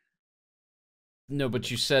awesome. No, but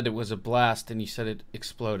you said it was a blast, and you said it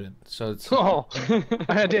exploded. So it's Oh,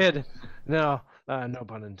 I did. No, no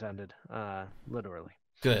pun intended. Literally.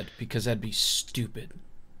 good, because that'd be stupid.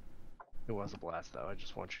 It was a blast, though. I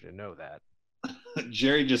just want you to know that.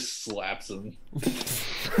 Jerry just slaps him,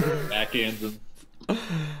 backhands him.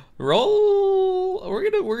 Roll.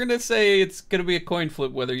 We're gonna say it's gonna be a coin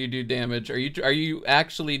flip whether you do damage. Are you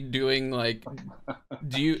actually doing like?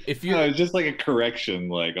 Do you if you? No, it's just like a correction.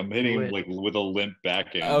 Like I'm hitting him like with a limp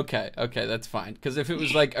backhand. Okay, that's fine. Because if it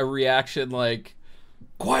was like a reaction, like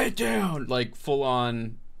quiet down, like full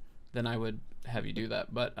on, then I would have you do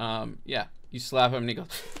that. But yeah, you slap him and he goes.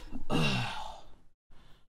 Oh,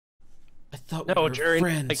 I thought we No, were Jerry,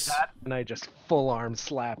 friends. like that, and I just full arm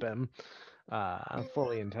slap him,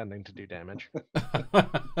 fully intending to do damage.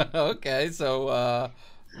 Okay, so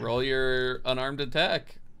roll your unarmed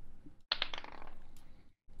attack.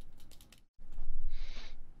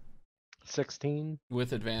 16.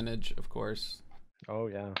 With advantage, of course. Oh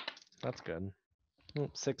yeah, that's good.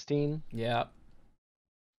 16. Yeah.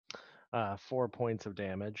 4 points of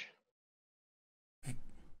damage.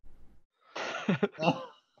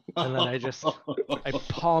 And then I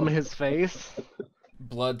palm his face,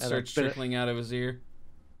 Blood And a starts bit- trickling out of his ear.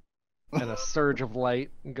 and a surge of light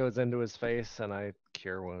goes into his face, and I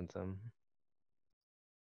cure wounds him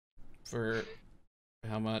For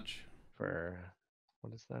how much? for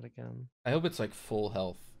what is that again? I hope it's like full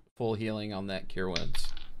health, full healing on that cure wounds.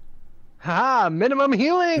 Ha! Minimum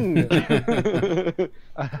healing. 4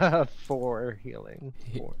 healing.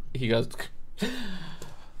 4. He goes.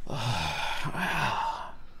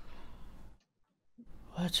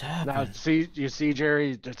 What's Now, happening? you see,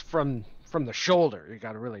 Jerry, just from the shoulder, you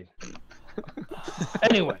gotta really.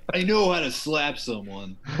 Anyway, I know how to slap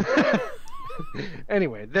someone.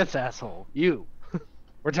 anyway, this asshole, you.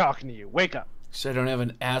 We're talking to you. Wake up. So I don't have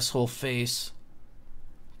an asshole face.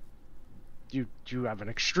 You have an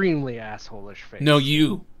extremely assholish face. No,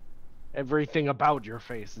 you. Everything about your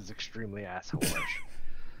face is extremely assholeish.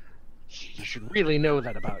 You should really know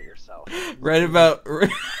that about yourself. Right about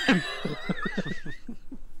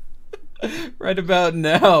right about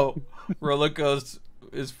now, Rollicos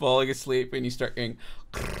is falling asleep, and you start getting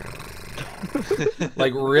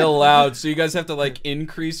like real loud. So you guys have to like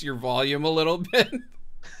increase your volume a little bit.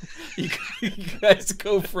 You guys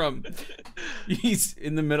go from he's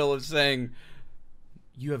in the middle of saying,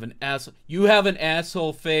 "You have an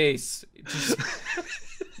asshole face." Just,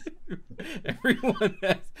 everyone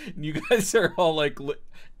has, you guys are all like,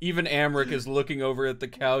 even Amric is looking over at the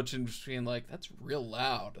couch and just being like, "That's real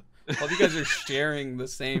loud." All of you guys are sharing the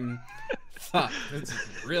same thought. It's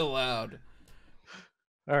real loud.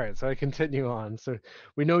 All right, so I continue on. So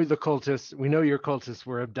we know the cultists. We know your cultists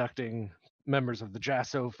were abducting members of the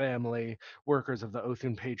Jasso family, workers of the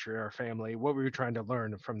Othun Patriarch family. What were you trying to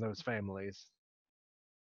learn from those families?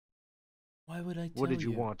 Why would I tell you? What did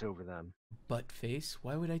you want over them? Butt face?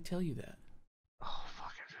 Why would I tell you that? Oh,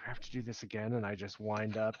 fuck, I have to do this again, and I just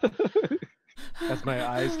wind up as my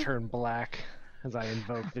eyes turn black as I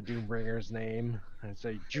invoke the Doombringer's name. I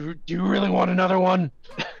say, do you really want another one?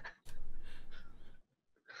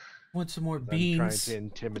 Want some more I'm beans? trying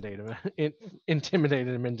to intimidate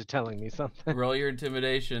him into telling me something. Roll your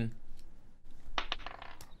intimidation. God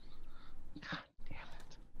damn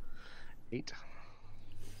it. 8.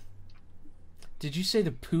 Did you say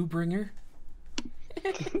the poo bringer?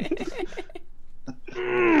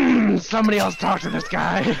 Somebody else talk to this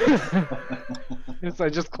guy. Yes, I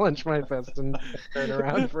just clench my fist and turn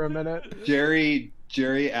around for a minute. Jerry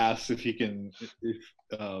asks if he can,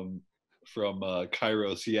 from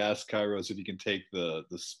Kairos, he asks Kairos if he can take the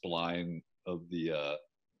spline of the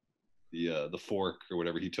fork or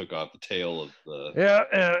whatever he took off the tail of the. Yeah,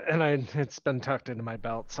 and it's been tucked into my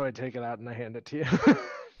belt, so I take it out and I hand it to you.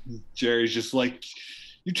 Jerry's just like,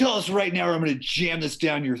 you tell us right now or I'm going to jam this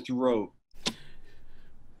down your throat.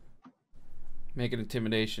 Make an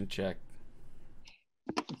intimidation check.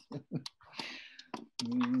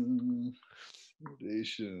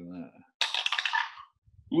 Intimidation.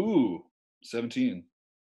 Ooh, 17.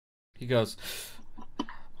 He goes,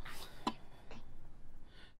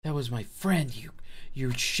 "That was my friend.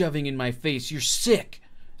 You're shoving in my face. You're sick.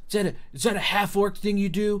 Is that a half-orc thing you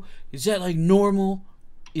do? Is that like normal?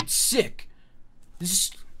 It's sick.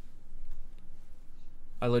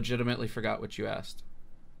 I legitimately forgot what you asked.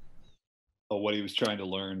 Oh, what he was trying to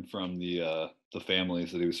learn from the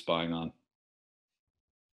families that he was spying on.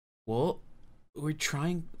 Well, we're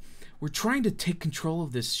trying to take control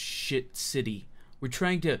of this shit city. We're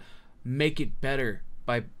trying to make it better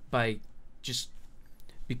by just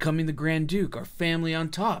becoming the Grand Duke, our family on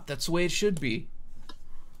top. That's the way it should be.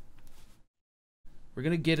 We're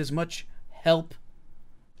gonna get as much help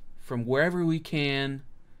from wherever we can.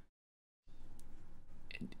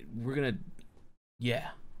 We're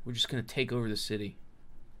just gonna take over the city.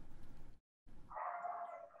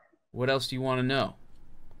 What else do you want to know?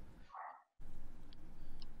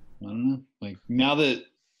 I don't know. Like now that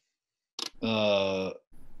I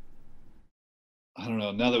don't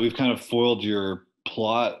know. Now that we've kind of foiled your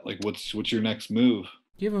plot, like what's your next move?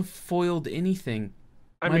 You haven't foiled anything.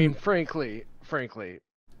 I mean, frankly,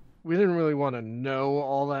 we didn't really want to know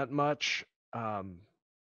all that much.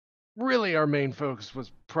 Really, our main focus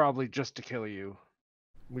was probably just to kill you.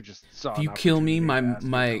 We just saw. If you kill me, my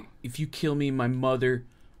mother,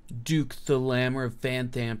 Duke the Lammer of Van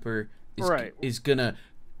Thamper, is gonna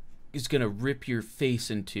rip your face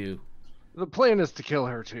in two. The plan is to kill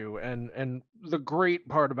her too, and the great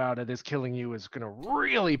part about it is killing you is gonna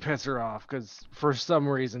really piss her off because for some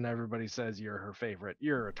reason everybody says you're her favorite.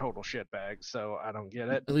 You're a total shitbag, so I don't get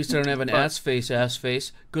it. At least I don't have an ass face.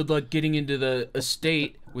 Good luck getting into the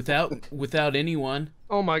estate without anyone.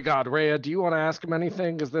 Oh my God, Rhea, do you want to ask him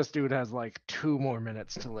anything? Because this dude has like 2 more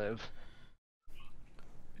minutes to live.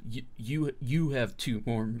 You have 2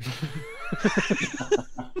 more.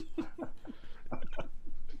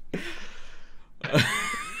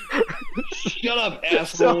 Shut up,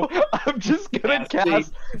 asshole. So I'm just gonna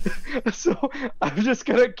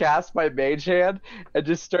cast my mage hand and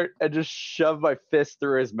just shove my fist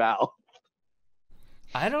through his mouth.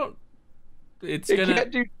 I don't. It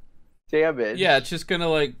can't do damage. Yeah, it's just gonna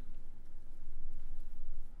like.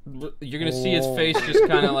 You're gonna see his face just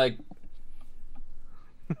kind of like.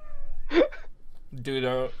 Dude,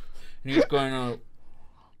 and he's going to.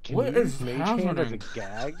 What is happening? As a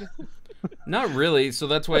gag? Not really. So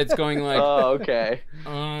that's why it's going like. Oh, okay.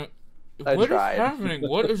 What tried. is happening?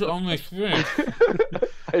 What is on my face?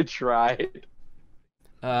 I tried.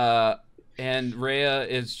 And Rhea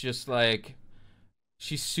is just like,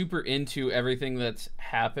 she's super into everything that's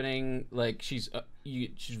happening. Like she's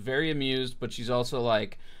very amused, but she's also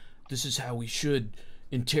like, this is how we should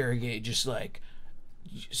interrogate, just like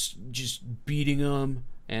just beating them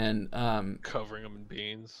and Covering them in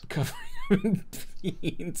beans. covering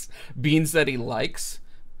beans that he likes.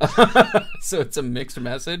 So it's a mixed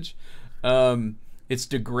message. It's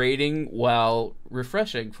degrading while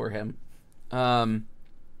refreshing for him.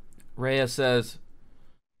 Rhea says,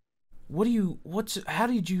 how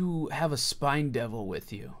did you have a spine devil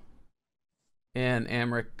with you? And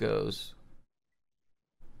Amric goes,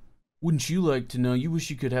 wouldn't you like to know? You wish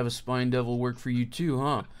you could have a spine devil work for you too,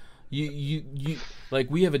 huh? You like,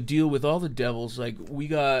 we have a deal with all the devils. Like, we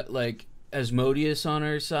got like Asmodeus on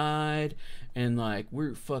our side, and like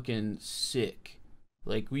we're fucking sick.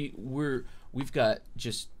 Like we've got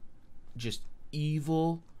just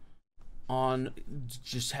evil on,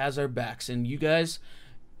 just has our backs, and you guys,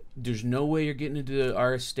 there's no way you're getting into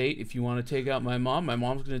our estate. If you want to take out my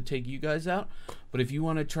mom's going to take you guys out. But if you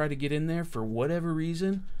want to try to get in there for whatever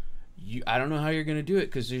reason, I don't know how you're going to do it,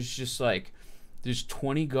 because there's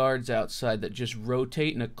 20 guards outside that just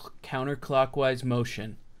rotate in a counterclockwise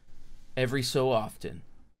motion every so often.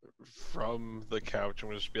 From the couch, I'm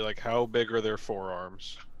going to just be like, how big are their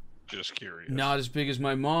forearms? Just curious. Not as big as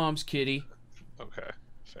my mom's, kitty. Okay,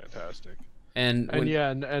 fantastic. And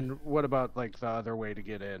what about like the other way to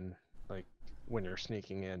get in, like when you're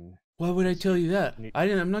sneaking in? Why would I tell you that?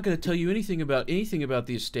 I'm not going to tell you anything about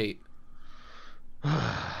the estate.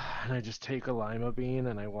 And I just take a lima bean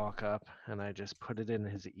and I walk up and I just put it in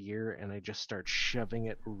his ear and I just start shoving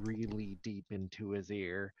it really deep into his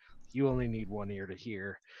ear. You only need one ear to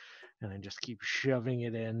hear. And I just keep shoving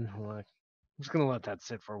it in. I'm like, I'm just gonna let that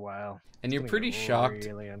sit for a while. And you're pretty shocked.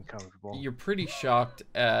 Really uncomfortable. You're pretty shocked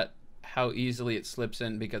at how easily it slips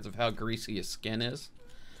in because of how greasy his skin is.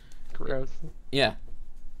 Gross. Yeah.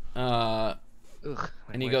 Ugh,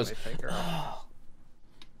 and he goes, oh,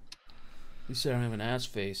 you said I don't have an ass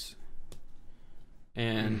face.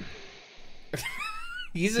 And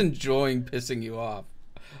he's enjoying pissing you off,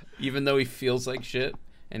 even though he feels like shit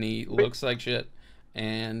and he looks like shit.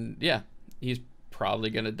 And yeah, he's probably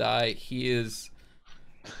gonna die. He is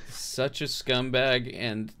such a scumbag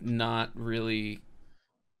and not really.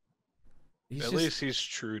 At least he's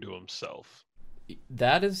true to himself.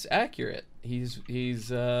 That is accurate. He's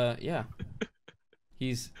yeah.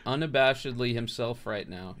 He's unabashedly himself right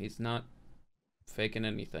now. He's not faking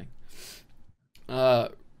anything.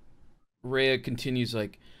 Rhea continues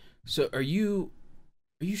like, so are you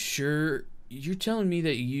sure? You're telling me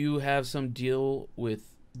that you have some deal with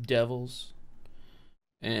devils?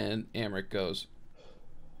 And Amric goes,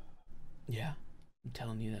 yeah, I'm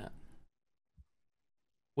telling you that.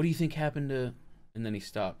 What do you think happened to... And then he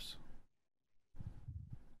stops.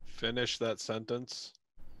 Finish that sentence.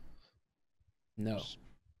 No.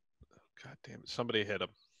 God damn it. Somebody hit him.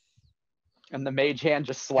 And the mage hand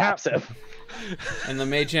just slaps him. And the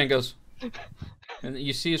mage hand goes... And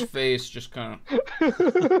you see his face just kind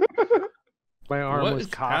of... My arm What was is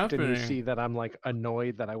cocked, and you happening? see that I'm like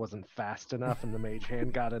annoyed that I wasn't fast enough, and the mage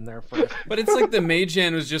hand got in there first. But it's like the mage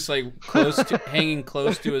hand was just like hanging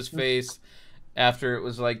close to his face after it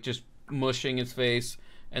was like just mushing his face,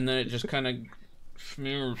 and then it just kind of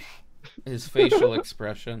smears his facial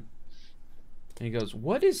expression. And he goes,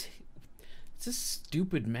 "What is this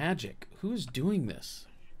stupid magic? Who's doing this?"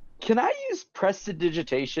 Can I use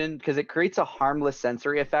prestidigitation? Because it creates a harmless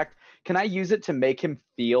sensory effect. Can I use it to make him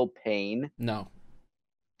feel pain? No.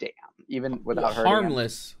 Damn. Even without hurting him?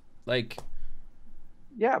 Harmless. Like,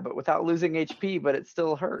 Yeah, but without losing HP, but it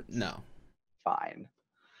still hurts. no. Fine.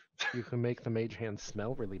 You can make the mage hand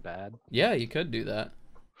smell really bad. Yeah, you could do that.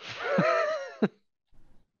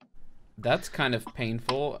 That's kind of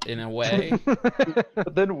painful in a way.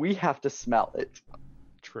 But then we have to smell it.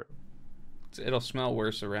 True. It'll smell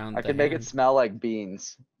worse around I the can make it hand. smell like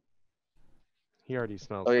beans. He already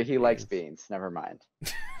smells. Oh, yeah, like he likes beans. beans. Never mind.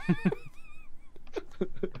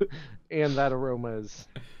 And that aroma is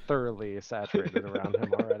thoroughly saturated around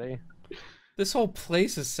him already. This whole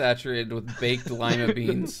place is saturated with baked lima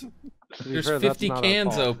beans. To be There's fair, that's 50 not our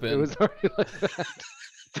cans fault. open. It was already like that.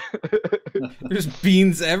 There's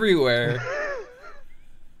beans everywhere.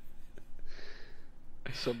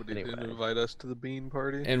 Somebody Anyway. didn't invite us to the bean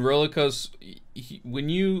party. And Rollicos, when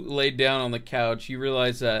you laid down on the couch, you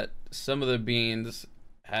realize that some of the beans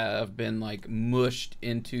have been like mushed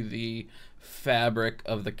into the fabric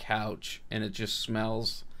of the couch, and it just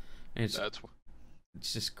smells. And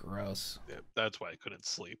it's just gross. That's why I couldn't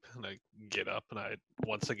sleep. And I get up and I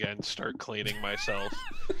once again start cleaning myself.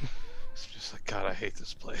 It's just like, God, I hate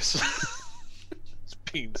this place. There's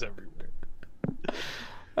beans everywhere.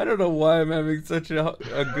 I don't know why I'm having such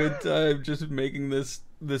a good time just making this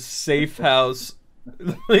safe house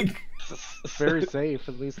Like, Very safe.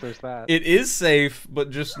 At least there's that. it is safe, but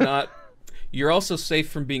just not. You're also safe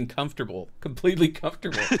from being comfortable, completely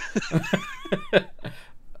comfortable.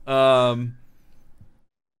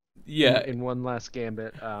 Yeah. In one last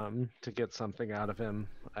gambit, to get something out of him,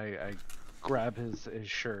 I grab his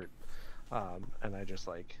shirt, and I just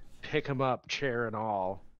like pick him up, chair and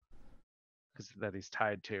all, because that he's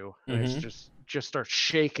tied to. And I just start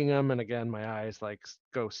shaking him, and again my eyes like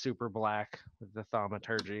go super black with the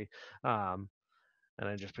thaumaturgy. And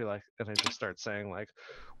I just start saying like,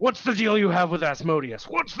 "What's the deal you have with Asmodeus?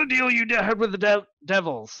 What's the deal you had with the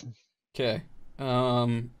devils?" Okay.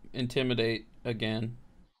 Intimidate again.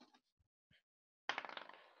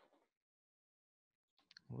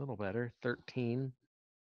 A little better, 13.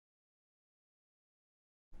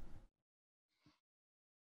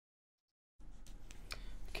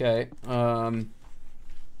 Okay.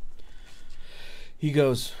 He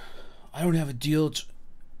goes, "I don't have a deal. It's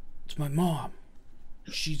my mom.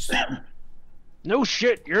 She's." No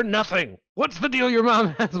shit, you're nothing. What's the deal your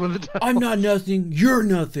mom has with the devil? I'm not nothing. You're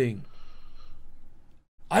nothing.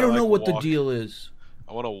 I don't know what the walk- deal is.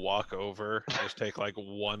 I want to walk over and just take like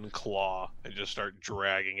one claw and just start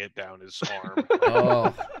dragging it down his arm.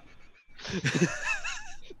 Oh.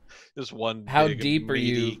 Just one. How big, deep are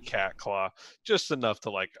meaty you? Cat claw, just enough to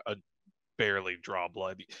like barely draw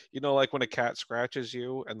blood. You know, like when a cat scratches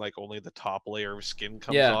you and like only the top layer of skin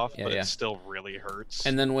comes off, but it still really hurts.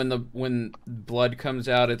 And then when blood comes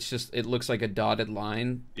out, it looks like a dotted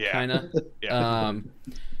line, kind of. Yeah.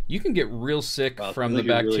 You can get real sick Wow, from I the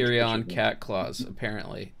feel like you're really bacteria on twitching. cat claws,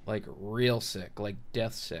 apparently. Like real sick, like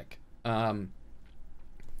death sick. Yeah.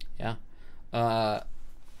 I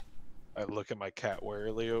look at my cat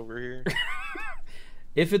warily over here.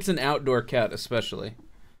 If it's an outdoor cat, especially.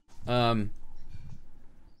 Aw,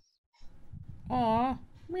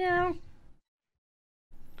 meow.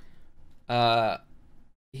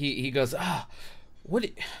 He goes, what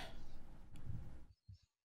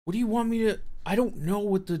do you want me to? I don't know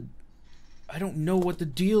what the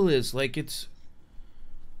deal is. Like,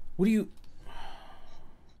 what do you?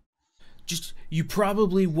 Just, you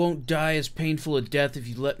probably won't die as painful a death if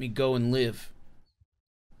you let me go and live.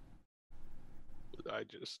 It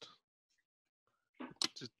just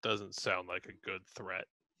doesn't sound like a good threat.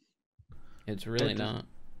 It's really not.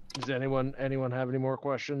 Does anyone have any more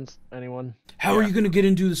questions? Anyone? How are you going to get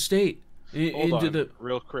into the state? Hold on,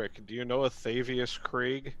 real quick. Do you know a Thavius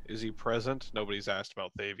Krieg? Is he present? Nobody's asked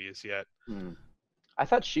about Thavius yet. I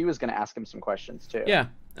thought she was going to ask him some questions too. Yeah,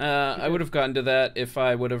 I would have gotten to that if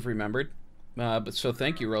I would have remembered. But so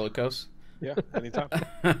thank you, Rollicos. Yeah, anytime.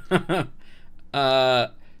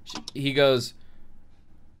 He goes,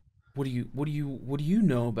 What do you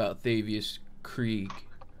know about Thavius Krieg?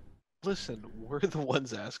 Listen, we're the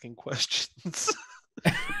ones asking questions.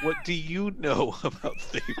 What do you know about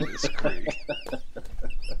Thavius Krieg?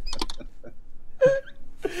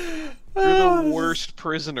 You're the worst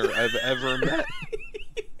prisoner I've ever met.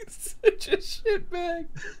 Such a shitbag.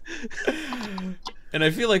 And I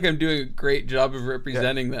feel like I'm doing a great job of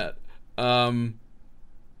representing that.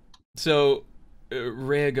 So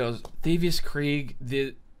Rhea goes, Thavius Krieg,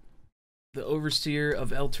 the overseer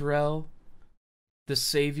of El Terrell, the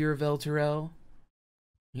savior of El Terrell.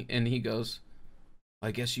 And he goes,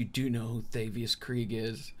 I guess you do know who Thavius Krieg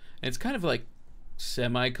is. And it's kind of like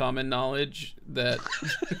semi-common knowledge that...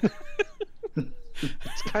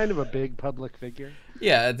 It's kind of a big public figure.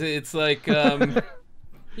 Yeah, it's like,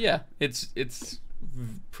 yeah, it's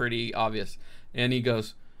pretty obvious. And he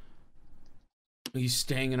goes, he's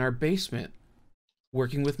staying in our basement,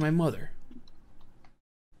 working with my mother.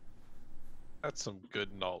 That's some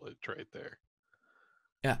good knowledge right there.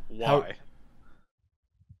 Yeah. Why?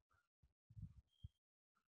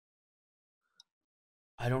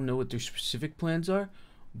 I don't know what their specific plans are,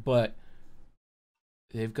 but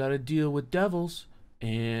they've got to deal with devils,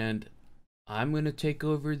 and I'm gonna take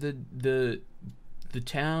over the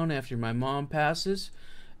town after my mom passes,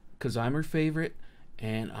 cause I'm her favorite,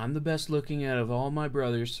 and I'm the best looking out of all my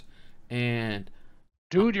brothers. And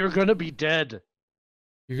dude, you're gonna be dead.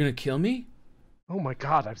 You're gonna kill me? Oh my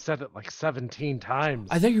god, I've said it like 17 times.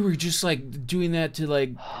 I thought you were just like doing that to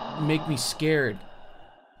like make me scared.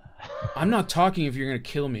 I'm not talking if you're gonna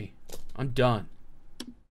kill me. I'm done.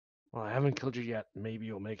 Well, I haven't killed you yet. Maybe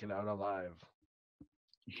you'll make it out alive.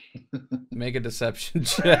 Make a deception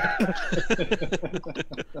check.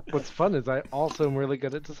 What's fun is I also am really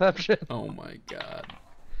good at deception. Oh my god.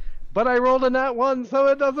 But I rolled a nat 1, so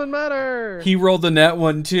it doesn't matter. He rolled a nat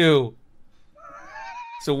 1 too.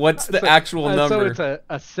 So what's the actual number? So it's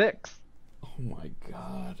a 6. Oh my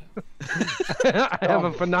god. I have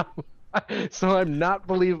a phenomenal... So I'm not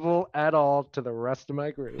believable at all to the rest of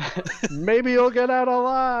my group. Maybe you'll get out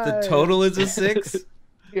alive. The total is a 6.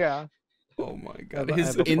 Yeah. Oh my I god. have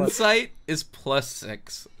His a plus- insight is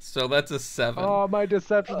 +6, so that's a 7. Oh, my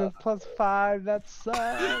deception is +5. That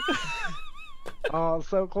sucks. Oh,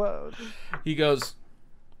 so close. He goes,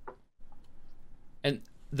 and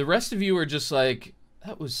the rest of you are just like,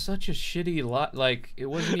 that was such a shitty lot. Like, it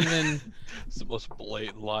wasn't even. It's the most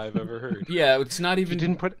blatant lie I've ever heard. Yeah, it's not You even.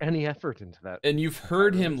 didn't put any effort into that. And you've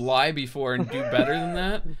heard him lie before and do better than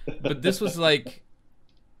that, but this was like,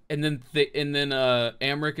 and then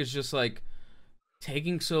Amric is just like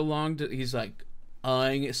taking so long to. He's like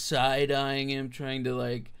side eyeing him, trying to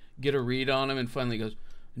like get a read on him, and finally goes,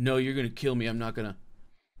 "No, you're gonna kill me. I'm not gonna.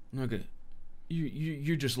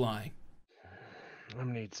 You're just lying." I'm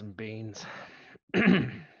gonna need some beans.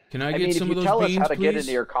 Can I get I mean, some if of you those tell beans, us how to get please?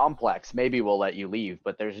 into your complex, maybe we'll let you leave.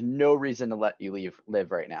 But there's no reason to let you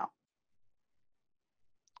live right now.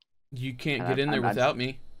 You can't And get in there I'm without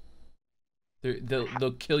me.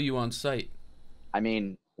 They'll kill you on sight. I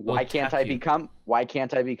mean, They'll why can't attack I you. become? Why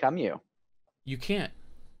can't I become you? You can't.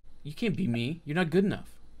 You can't be me. You're not good enough.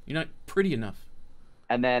 You're not pretty enough.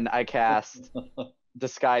 And then I cast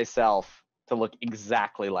disguise self to look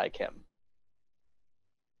exactly like him.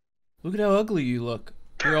 Look at how ugly you look.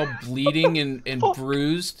 You're all bleeding and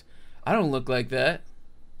bruised. I don't look like that.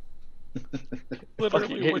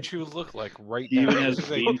 Literally what you look like right He now. even has Is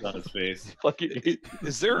there- veins on his face.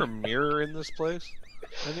 Is there a mirror in this place?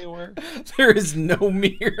 Anywhere? There is no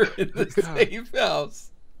mirror in the safe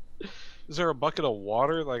house. Is there a bucket of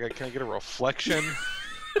water? Like, can I get a reflection?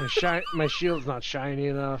 My shield's not shiny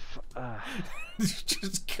enough.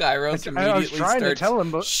 Just Kairos I was immediately trying to starts tell him,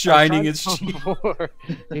 but shining his shield. shield.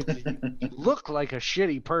 You look like a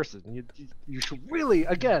shitty person. You should really,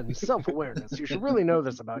 again, self-awareness. You should really know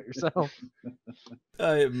this about yourself.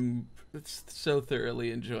 I am so thoroughly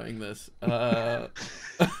enjoying this.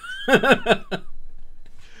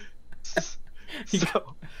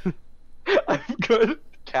 So I'm good.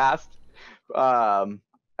 Cast.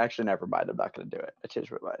 Actually, never mind. I'm not gonna do it. I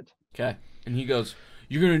changed my mind. Okay. And he goes,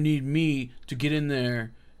 "You're gonna need me to get in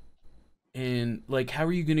there. And like, how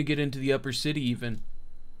are you gonna get into the upper city even?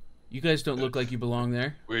 You guys don't look like you belong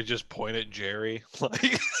there." We just point at Jerry.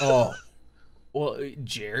 Like, Oh, well,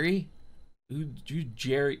 Jerry?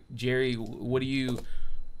 Jerry, what do you...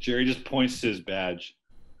 Jerry just points to his badge.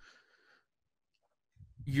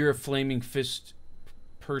 You're a flaming fist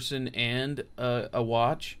person and a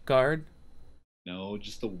watch guard? No,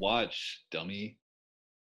 just a watch, dummy.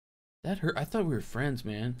 That hurt. I thought we were friends,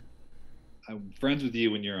 man. I'm friends with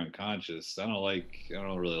you when you're unconscious. I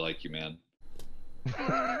don't really like you, man.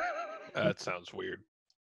 that sounds weird.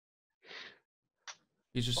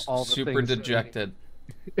 He's just All the super things that- dejected.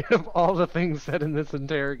 Of all the things said in this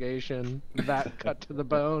interrogation, that cut to the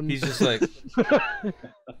bone. He's just like,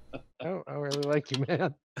 I really like you,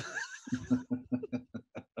 man.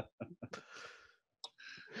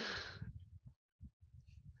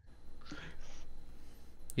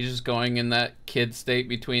 he's just going in that kid state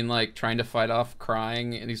between like trying to fight off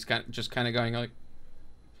crying, and he's just kind of going like,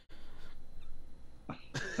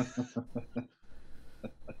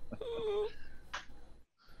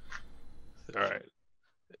 All right.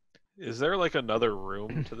 Is there like another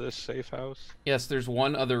room to this safe house? yes, there's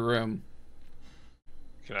one other room.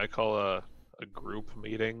 Can I call a group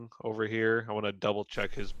meeting over here? I want to double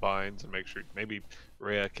check his binds and make sure. Maybe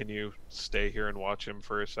Rhea, can you stay here and watch him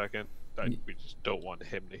for a second? We just don't want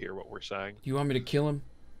him to hear what we're saying. Do you want me to kill him?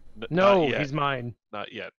 No, not yet. he's mine.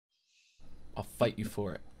 Not yet. I'll fight you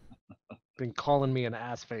for it. Been calling me an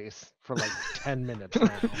ass face for like 10 minutes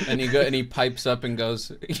now. And he pipes up and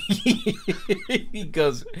goes, he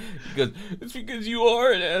goes, it's because you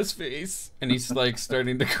are an ass face. And he's like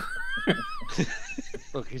starting to cry.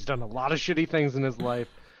 Look, he's done a lot of shitty things in his life.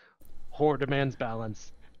 Whore demands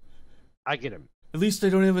balance. I get him. At least I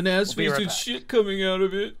don't have an ass We'll be face right with back. shit coming out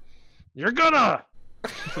of it. You're gonna!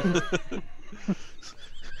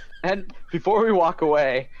 And before we walk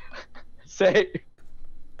away, say,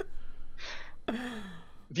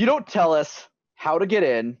 if you don't tell us how to get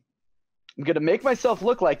in, I'm gonna make myself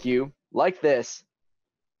look like you, like this,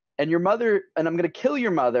 and your mother, and I'm gonna kill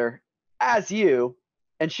your mother as you,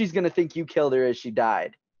 and she's gonna think you killed her as she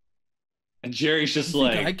died. And Jerry's just You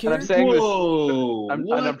think I like, care? And I'm saying this. whoa, I'm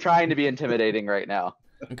what? trying to be intimidating right now.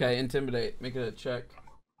 Okay, intimidate. Make it a check.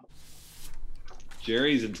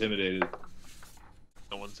 Jerry's intimidated.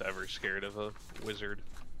 No one's ever scared of a wizard.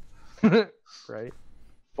 Right?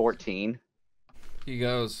 14. He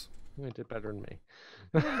goes, You did better than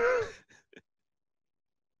me.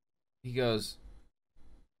 he goes,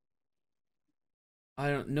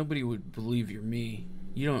 Nobody would believe you're me.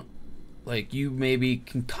 You don't, like, you maybe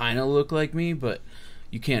can kind of look like me, but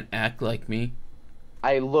you can't act like me.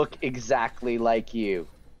 I look exactly like you.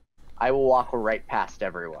 I will walk right past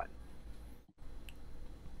everyone.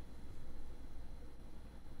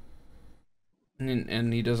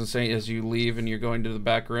 And he doesn't say as you leave and you're going to the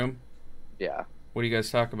back room? Yeah. What do you guys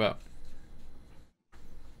talk about?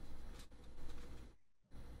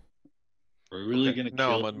 Are we really Okay, gonna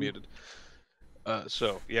now kill I'm him? unmuted.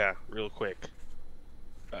 So yeah, real quick.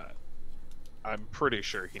 I'm pretty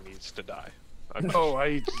sure he needs to die. I'm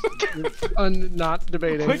not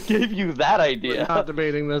debating. What gave you that idea? Not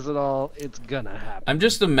debating this at all. It's gonna happen. I'm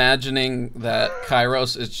just imagining that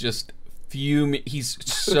Kairos is just he's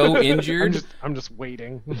so injured. I'm just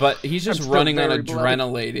waiting. But he's just I'm still running on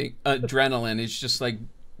very adrenaline. He's just like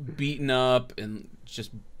beaten up and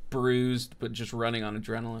just bruised, but just running on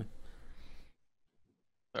adrenaline.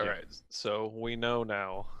 All right, so we know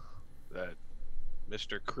now that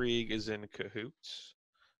Mr. Krieg is in cahoots.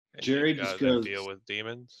 And Jerry he's just gotta goes, deal with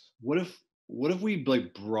demons. What if we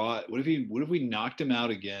like what if we knocked him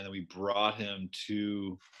out again and we brought him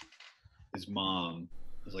to his mom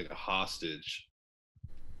as like a hostage?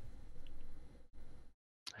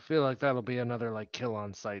 I feel like that'll be another like kill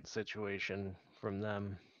on sight situation from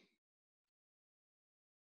them.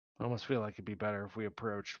 I almost feel like it'd be better if we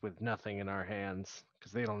approached with nothing in our hands,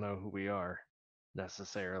 because they don't know who we are,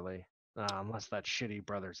 necessarily. Unless that shitty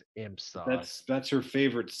brother's imp saw us. That's her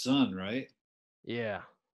favorite son, right? Yeah.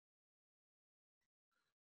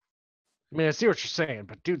 I mean, I see what you're saying,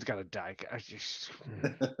 but dude's gotta die.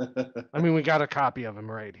 I mean, we got a copy of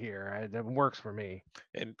him right here. That works for me.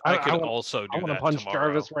 And I could also I do want to that punch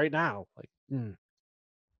tomorrow. Jarvis right now. Like,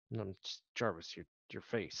 no, just Jarvis, your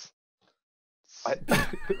face.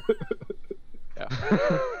 Yeah.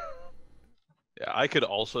 Yeah, I could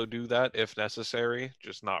also do that if necessary,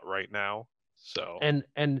 just not right now. So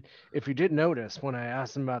And if you did notice when I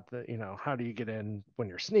asked him about the, how do you get in when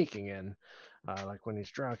you're sneaking in, like when he's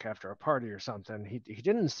drunk after a party or something, he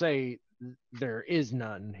didn't say there is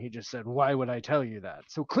none. He just said, why would I tell you that?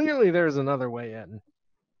 So clearly there's another way in.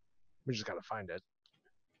 We just gotta find it.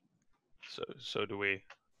 So do we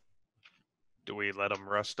let him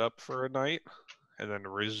rest up for a night and then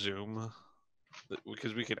resume?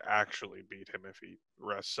 Because we could actually beat him if he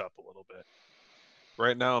rests up a little bit.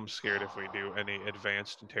 Right now, I'm scared if we do any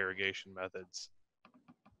advanced interrogation methods,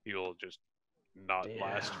 he will just not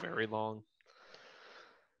last very long.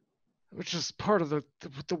 Which is part of the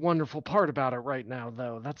wonderful part about it right now,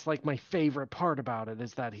 though. That's like my favorite part about it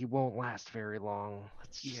is that he won't last very long.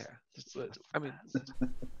 I mean,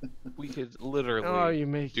 we could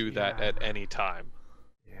literally do that at any time.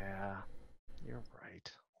 Yeah, you're right.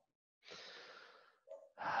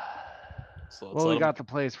 So well, we got the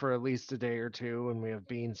place for at least a day or two, and we have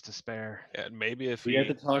beans to spare. Yeah, and maybe if we have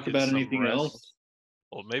to talk about anything else.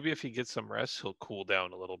 Well, maybe if he gets some rest, he'll cool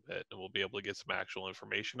down a little bit, and we'll be able to get some actual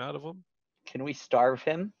information out of him. Can we starve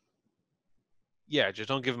him? Yeah, just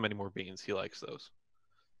don't give him any more beans. He likes those.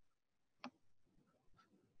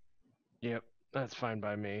 Yep, that's fine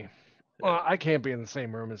by me. Well, I can't be in the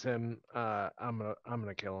same room as him. I'm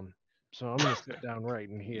gonna kill him. So I'm gonna sit down right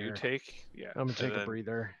in here. I'm gonna take a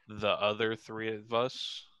breather. The other three of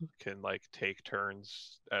us can like take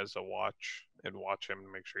turns as a watch and watch him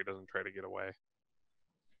to make sure he doesn't try to get away.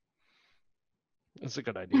 That's a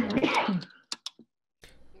good idea.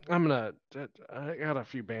 I got a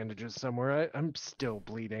few bandages somewhere. I'm still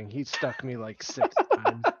bleeding. He stuck me like 6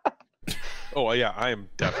 times. Oh yeah, I am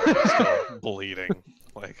definitely still bleeding.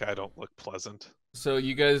 Like I don't look pleasant. So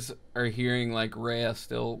you guys are hearing like Rhea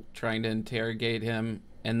still trying to interrogate him,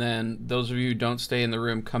 and then those of you who don't stay in the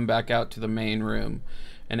room come back out to the main room.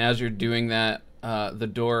 And as you're doing that, the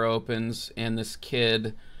door opens and this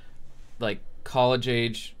kid, like college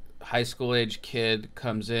age, high school age kid,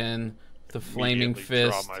 comes in. The flaming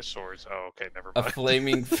fist. Draw my swords. Oh, okay, never mind. A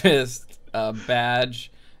flaming fist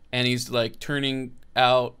badge, and he's like turning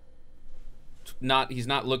out. He's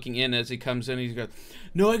not looking in as he comes in. He's got,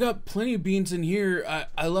 no, I got plenty of beans in here.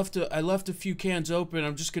 I left a few cans open.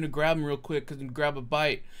 I'm just gonna grab them real quick and grab a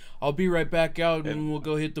bite. I'll be right back out and we'll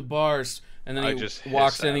go hit the bars. And then he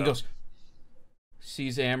walks in and he goes,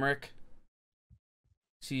 sees Amric,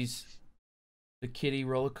 sees the kitty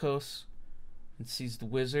roller coaster, and sees the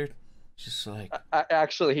wizard. Just like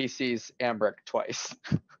actually, he sees Amric twice.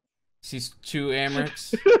 Sees 2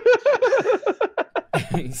 Amrics.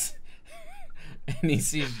 And he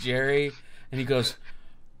sees Jerry, and he goes,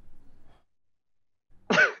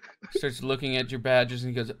 starts looking at your badges, and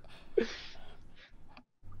he goes,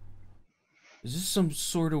 is this some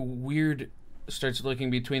sort of weird starts looking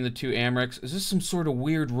between the two Amrics. Is this some sort of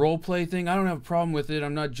weird roleplay thing? I don't have a problem with it.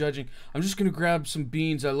 I'm not judging. I'm just gonna grab some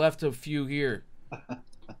beans. I left a few here.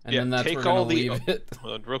 And then that's where we're gonna leave it.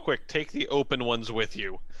 Hold on, real quick, take the open ones with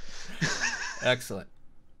you. Excellent.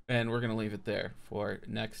 And we're gonna leave it there for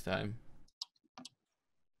next time.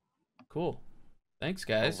 Cool. Thanks,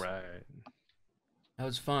 guys. All right. That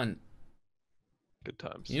was fun. Good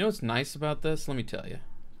times. You know what's nice about this? Let me tell you.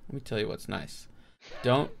 Let me tell you what's nice.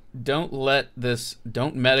 Don't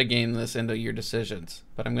metagame this into your decisions.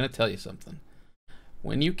 But I'm gonna tell you something.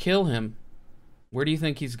 When you kill him, where do you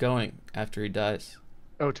think he's going after he dies?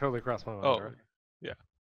 Oh, totally crossed my mind. Oh, Right?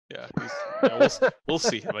 yeah. We'll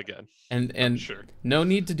see him again. And Sure. no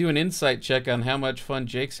need to do an insight check on how much fun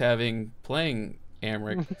Jake's having playing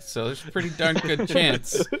Amric. So there's a pretty darn good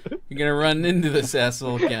chance you're gonna run into this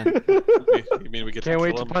asshole again. You mean we get Can't to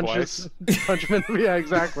wait kill to him punch twice? punch him in. Yeah,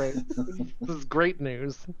 exactly. This is great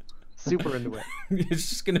news. Super into it. It's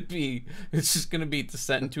just gonna be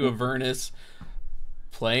descent into Avernus,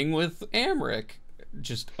 playing with Amric,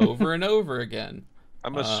 just over and over again.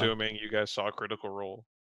 I'm assuming you guys saw Critical Role.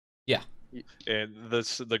 Yeah. And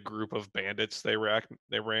the group of bandits they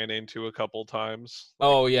ran into a couple times.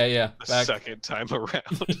 Oh yeah. The second time around,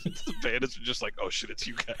 the bandits are just like, "Oh shit, it's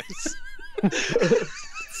you guys."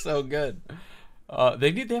 So good.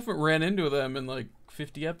 They haven't ran into them in like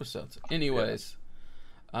 50 episodes. Anyways,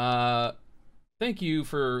 thank you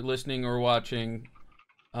for listening or watching.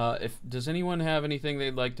 Does anyone have anything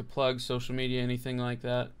they'd like to plug, social media, anything like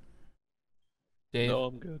that? Dave? No,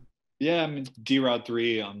 I'm good. Yeah, I'm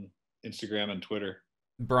DRod3 on Instagram and Twitter.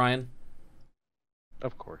 Brian?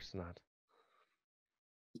 Of course not.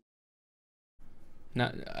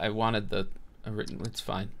 Not. I wanted the written. It's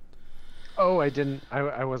fine. Oh, I didn't.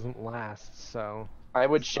 I wasn't last, so. I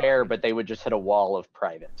would share, but they would just hit a wall of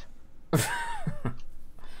private.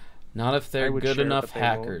 Not if they're would good share, enough but they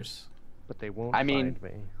won't. hackers. But they won't I mean,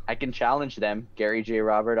 find me. I can challenge them. Gary J.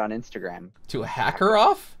 Robert on Instagram. To a hacker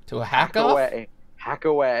off? To a hack off? away. Hack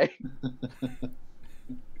away.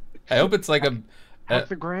 I hope it's like a Hack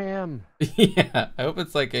the gram. yeah. I hope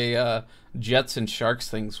it's like a Jets and Sharks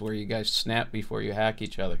things where you guys snap before you hack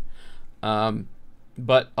each other.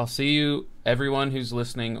 But I'll see you, everyone who's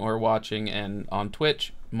listening or watching, and on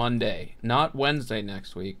Twitch Monday, not Wednesday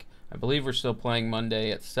next week. I believe we're still playing Monday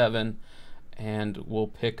at 7, and we'll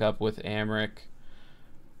pick up with Amric,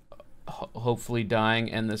 hopefully dying,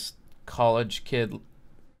 and this college kid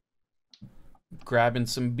grabbing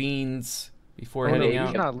some beans before heading He's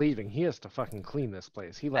out. not leaving. He has to fucking clean this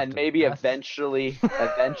place. He left And a maybe mess. eventually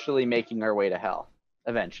making our way to hell.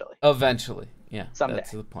 Eventually. Yeah, Someday.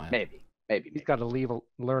 that's the plan. Maybe. He's got to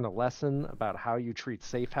learn a lesson about how you treat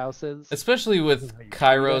safe houses. Especially with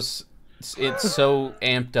Kairos, it's so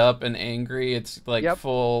amped up and angry. It's like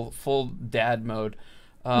full dad mode.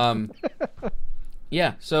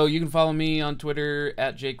 Yeah, so you can follow me on Twitter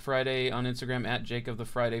at Jake Friday, on Instagram at Jake of the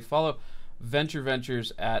Friday. Follow Venture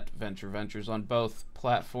Ventures at Venture Ventures on both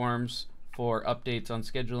platforms for updates on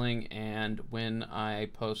scheduling and when I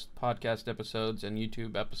post podcast episodes and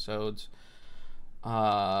YouTube episodes.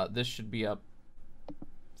 This should be up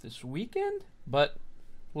this weekend, but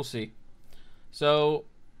we'll see. So,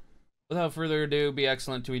 without further ado, be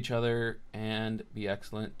excellent to each other and be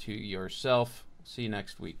excellent to yourself. See you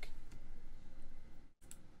next week.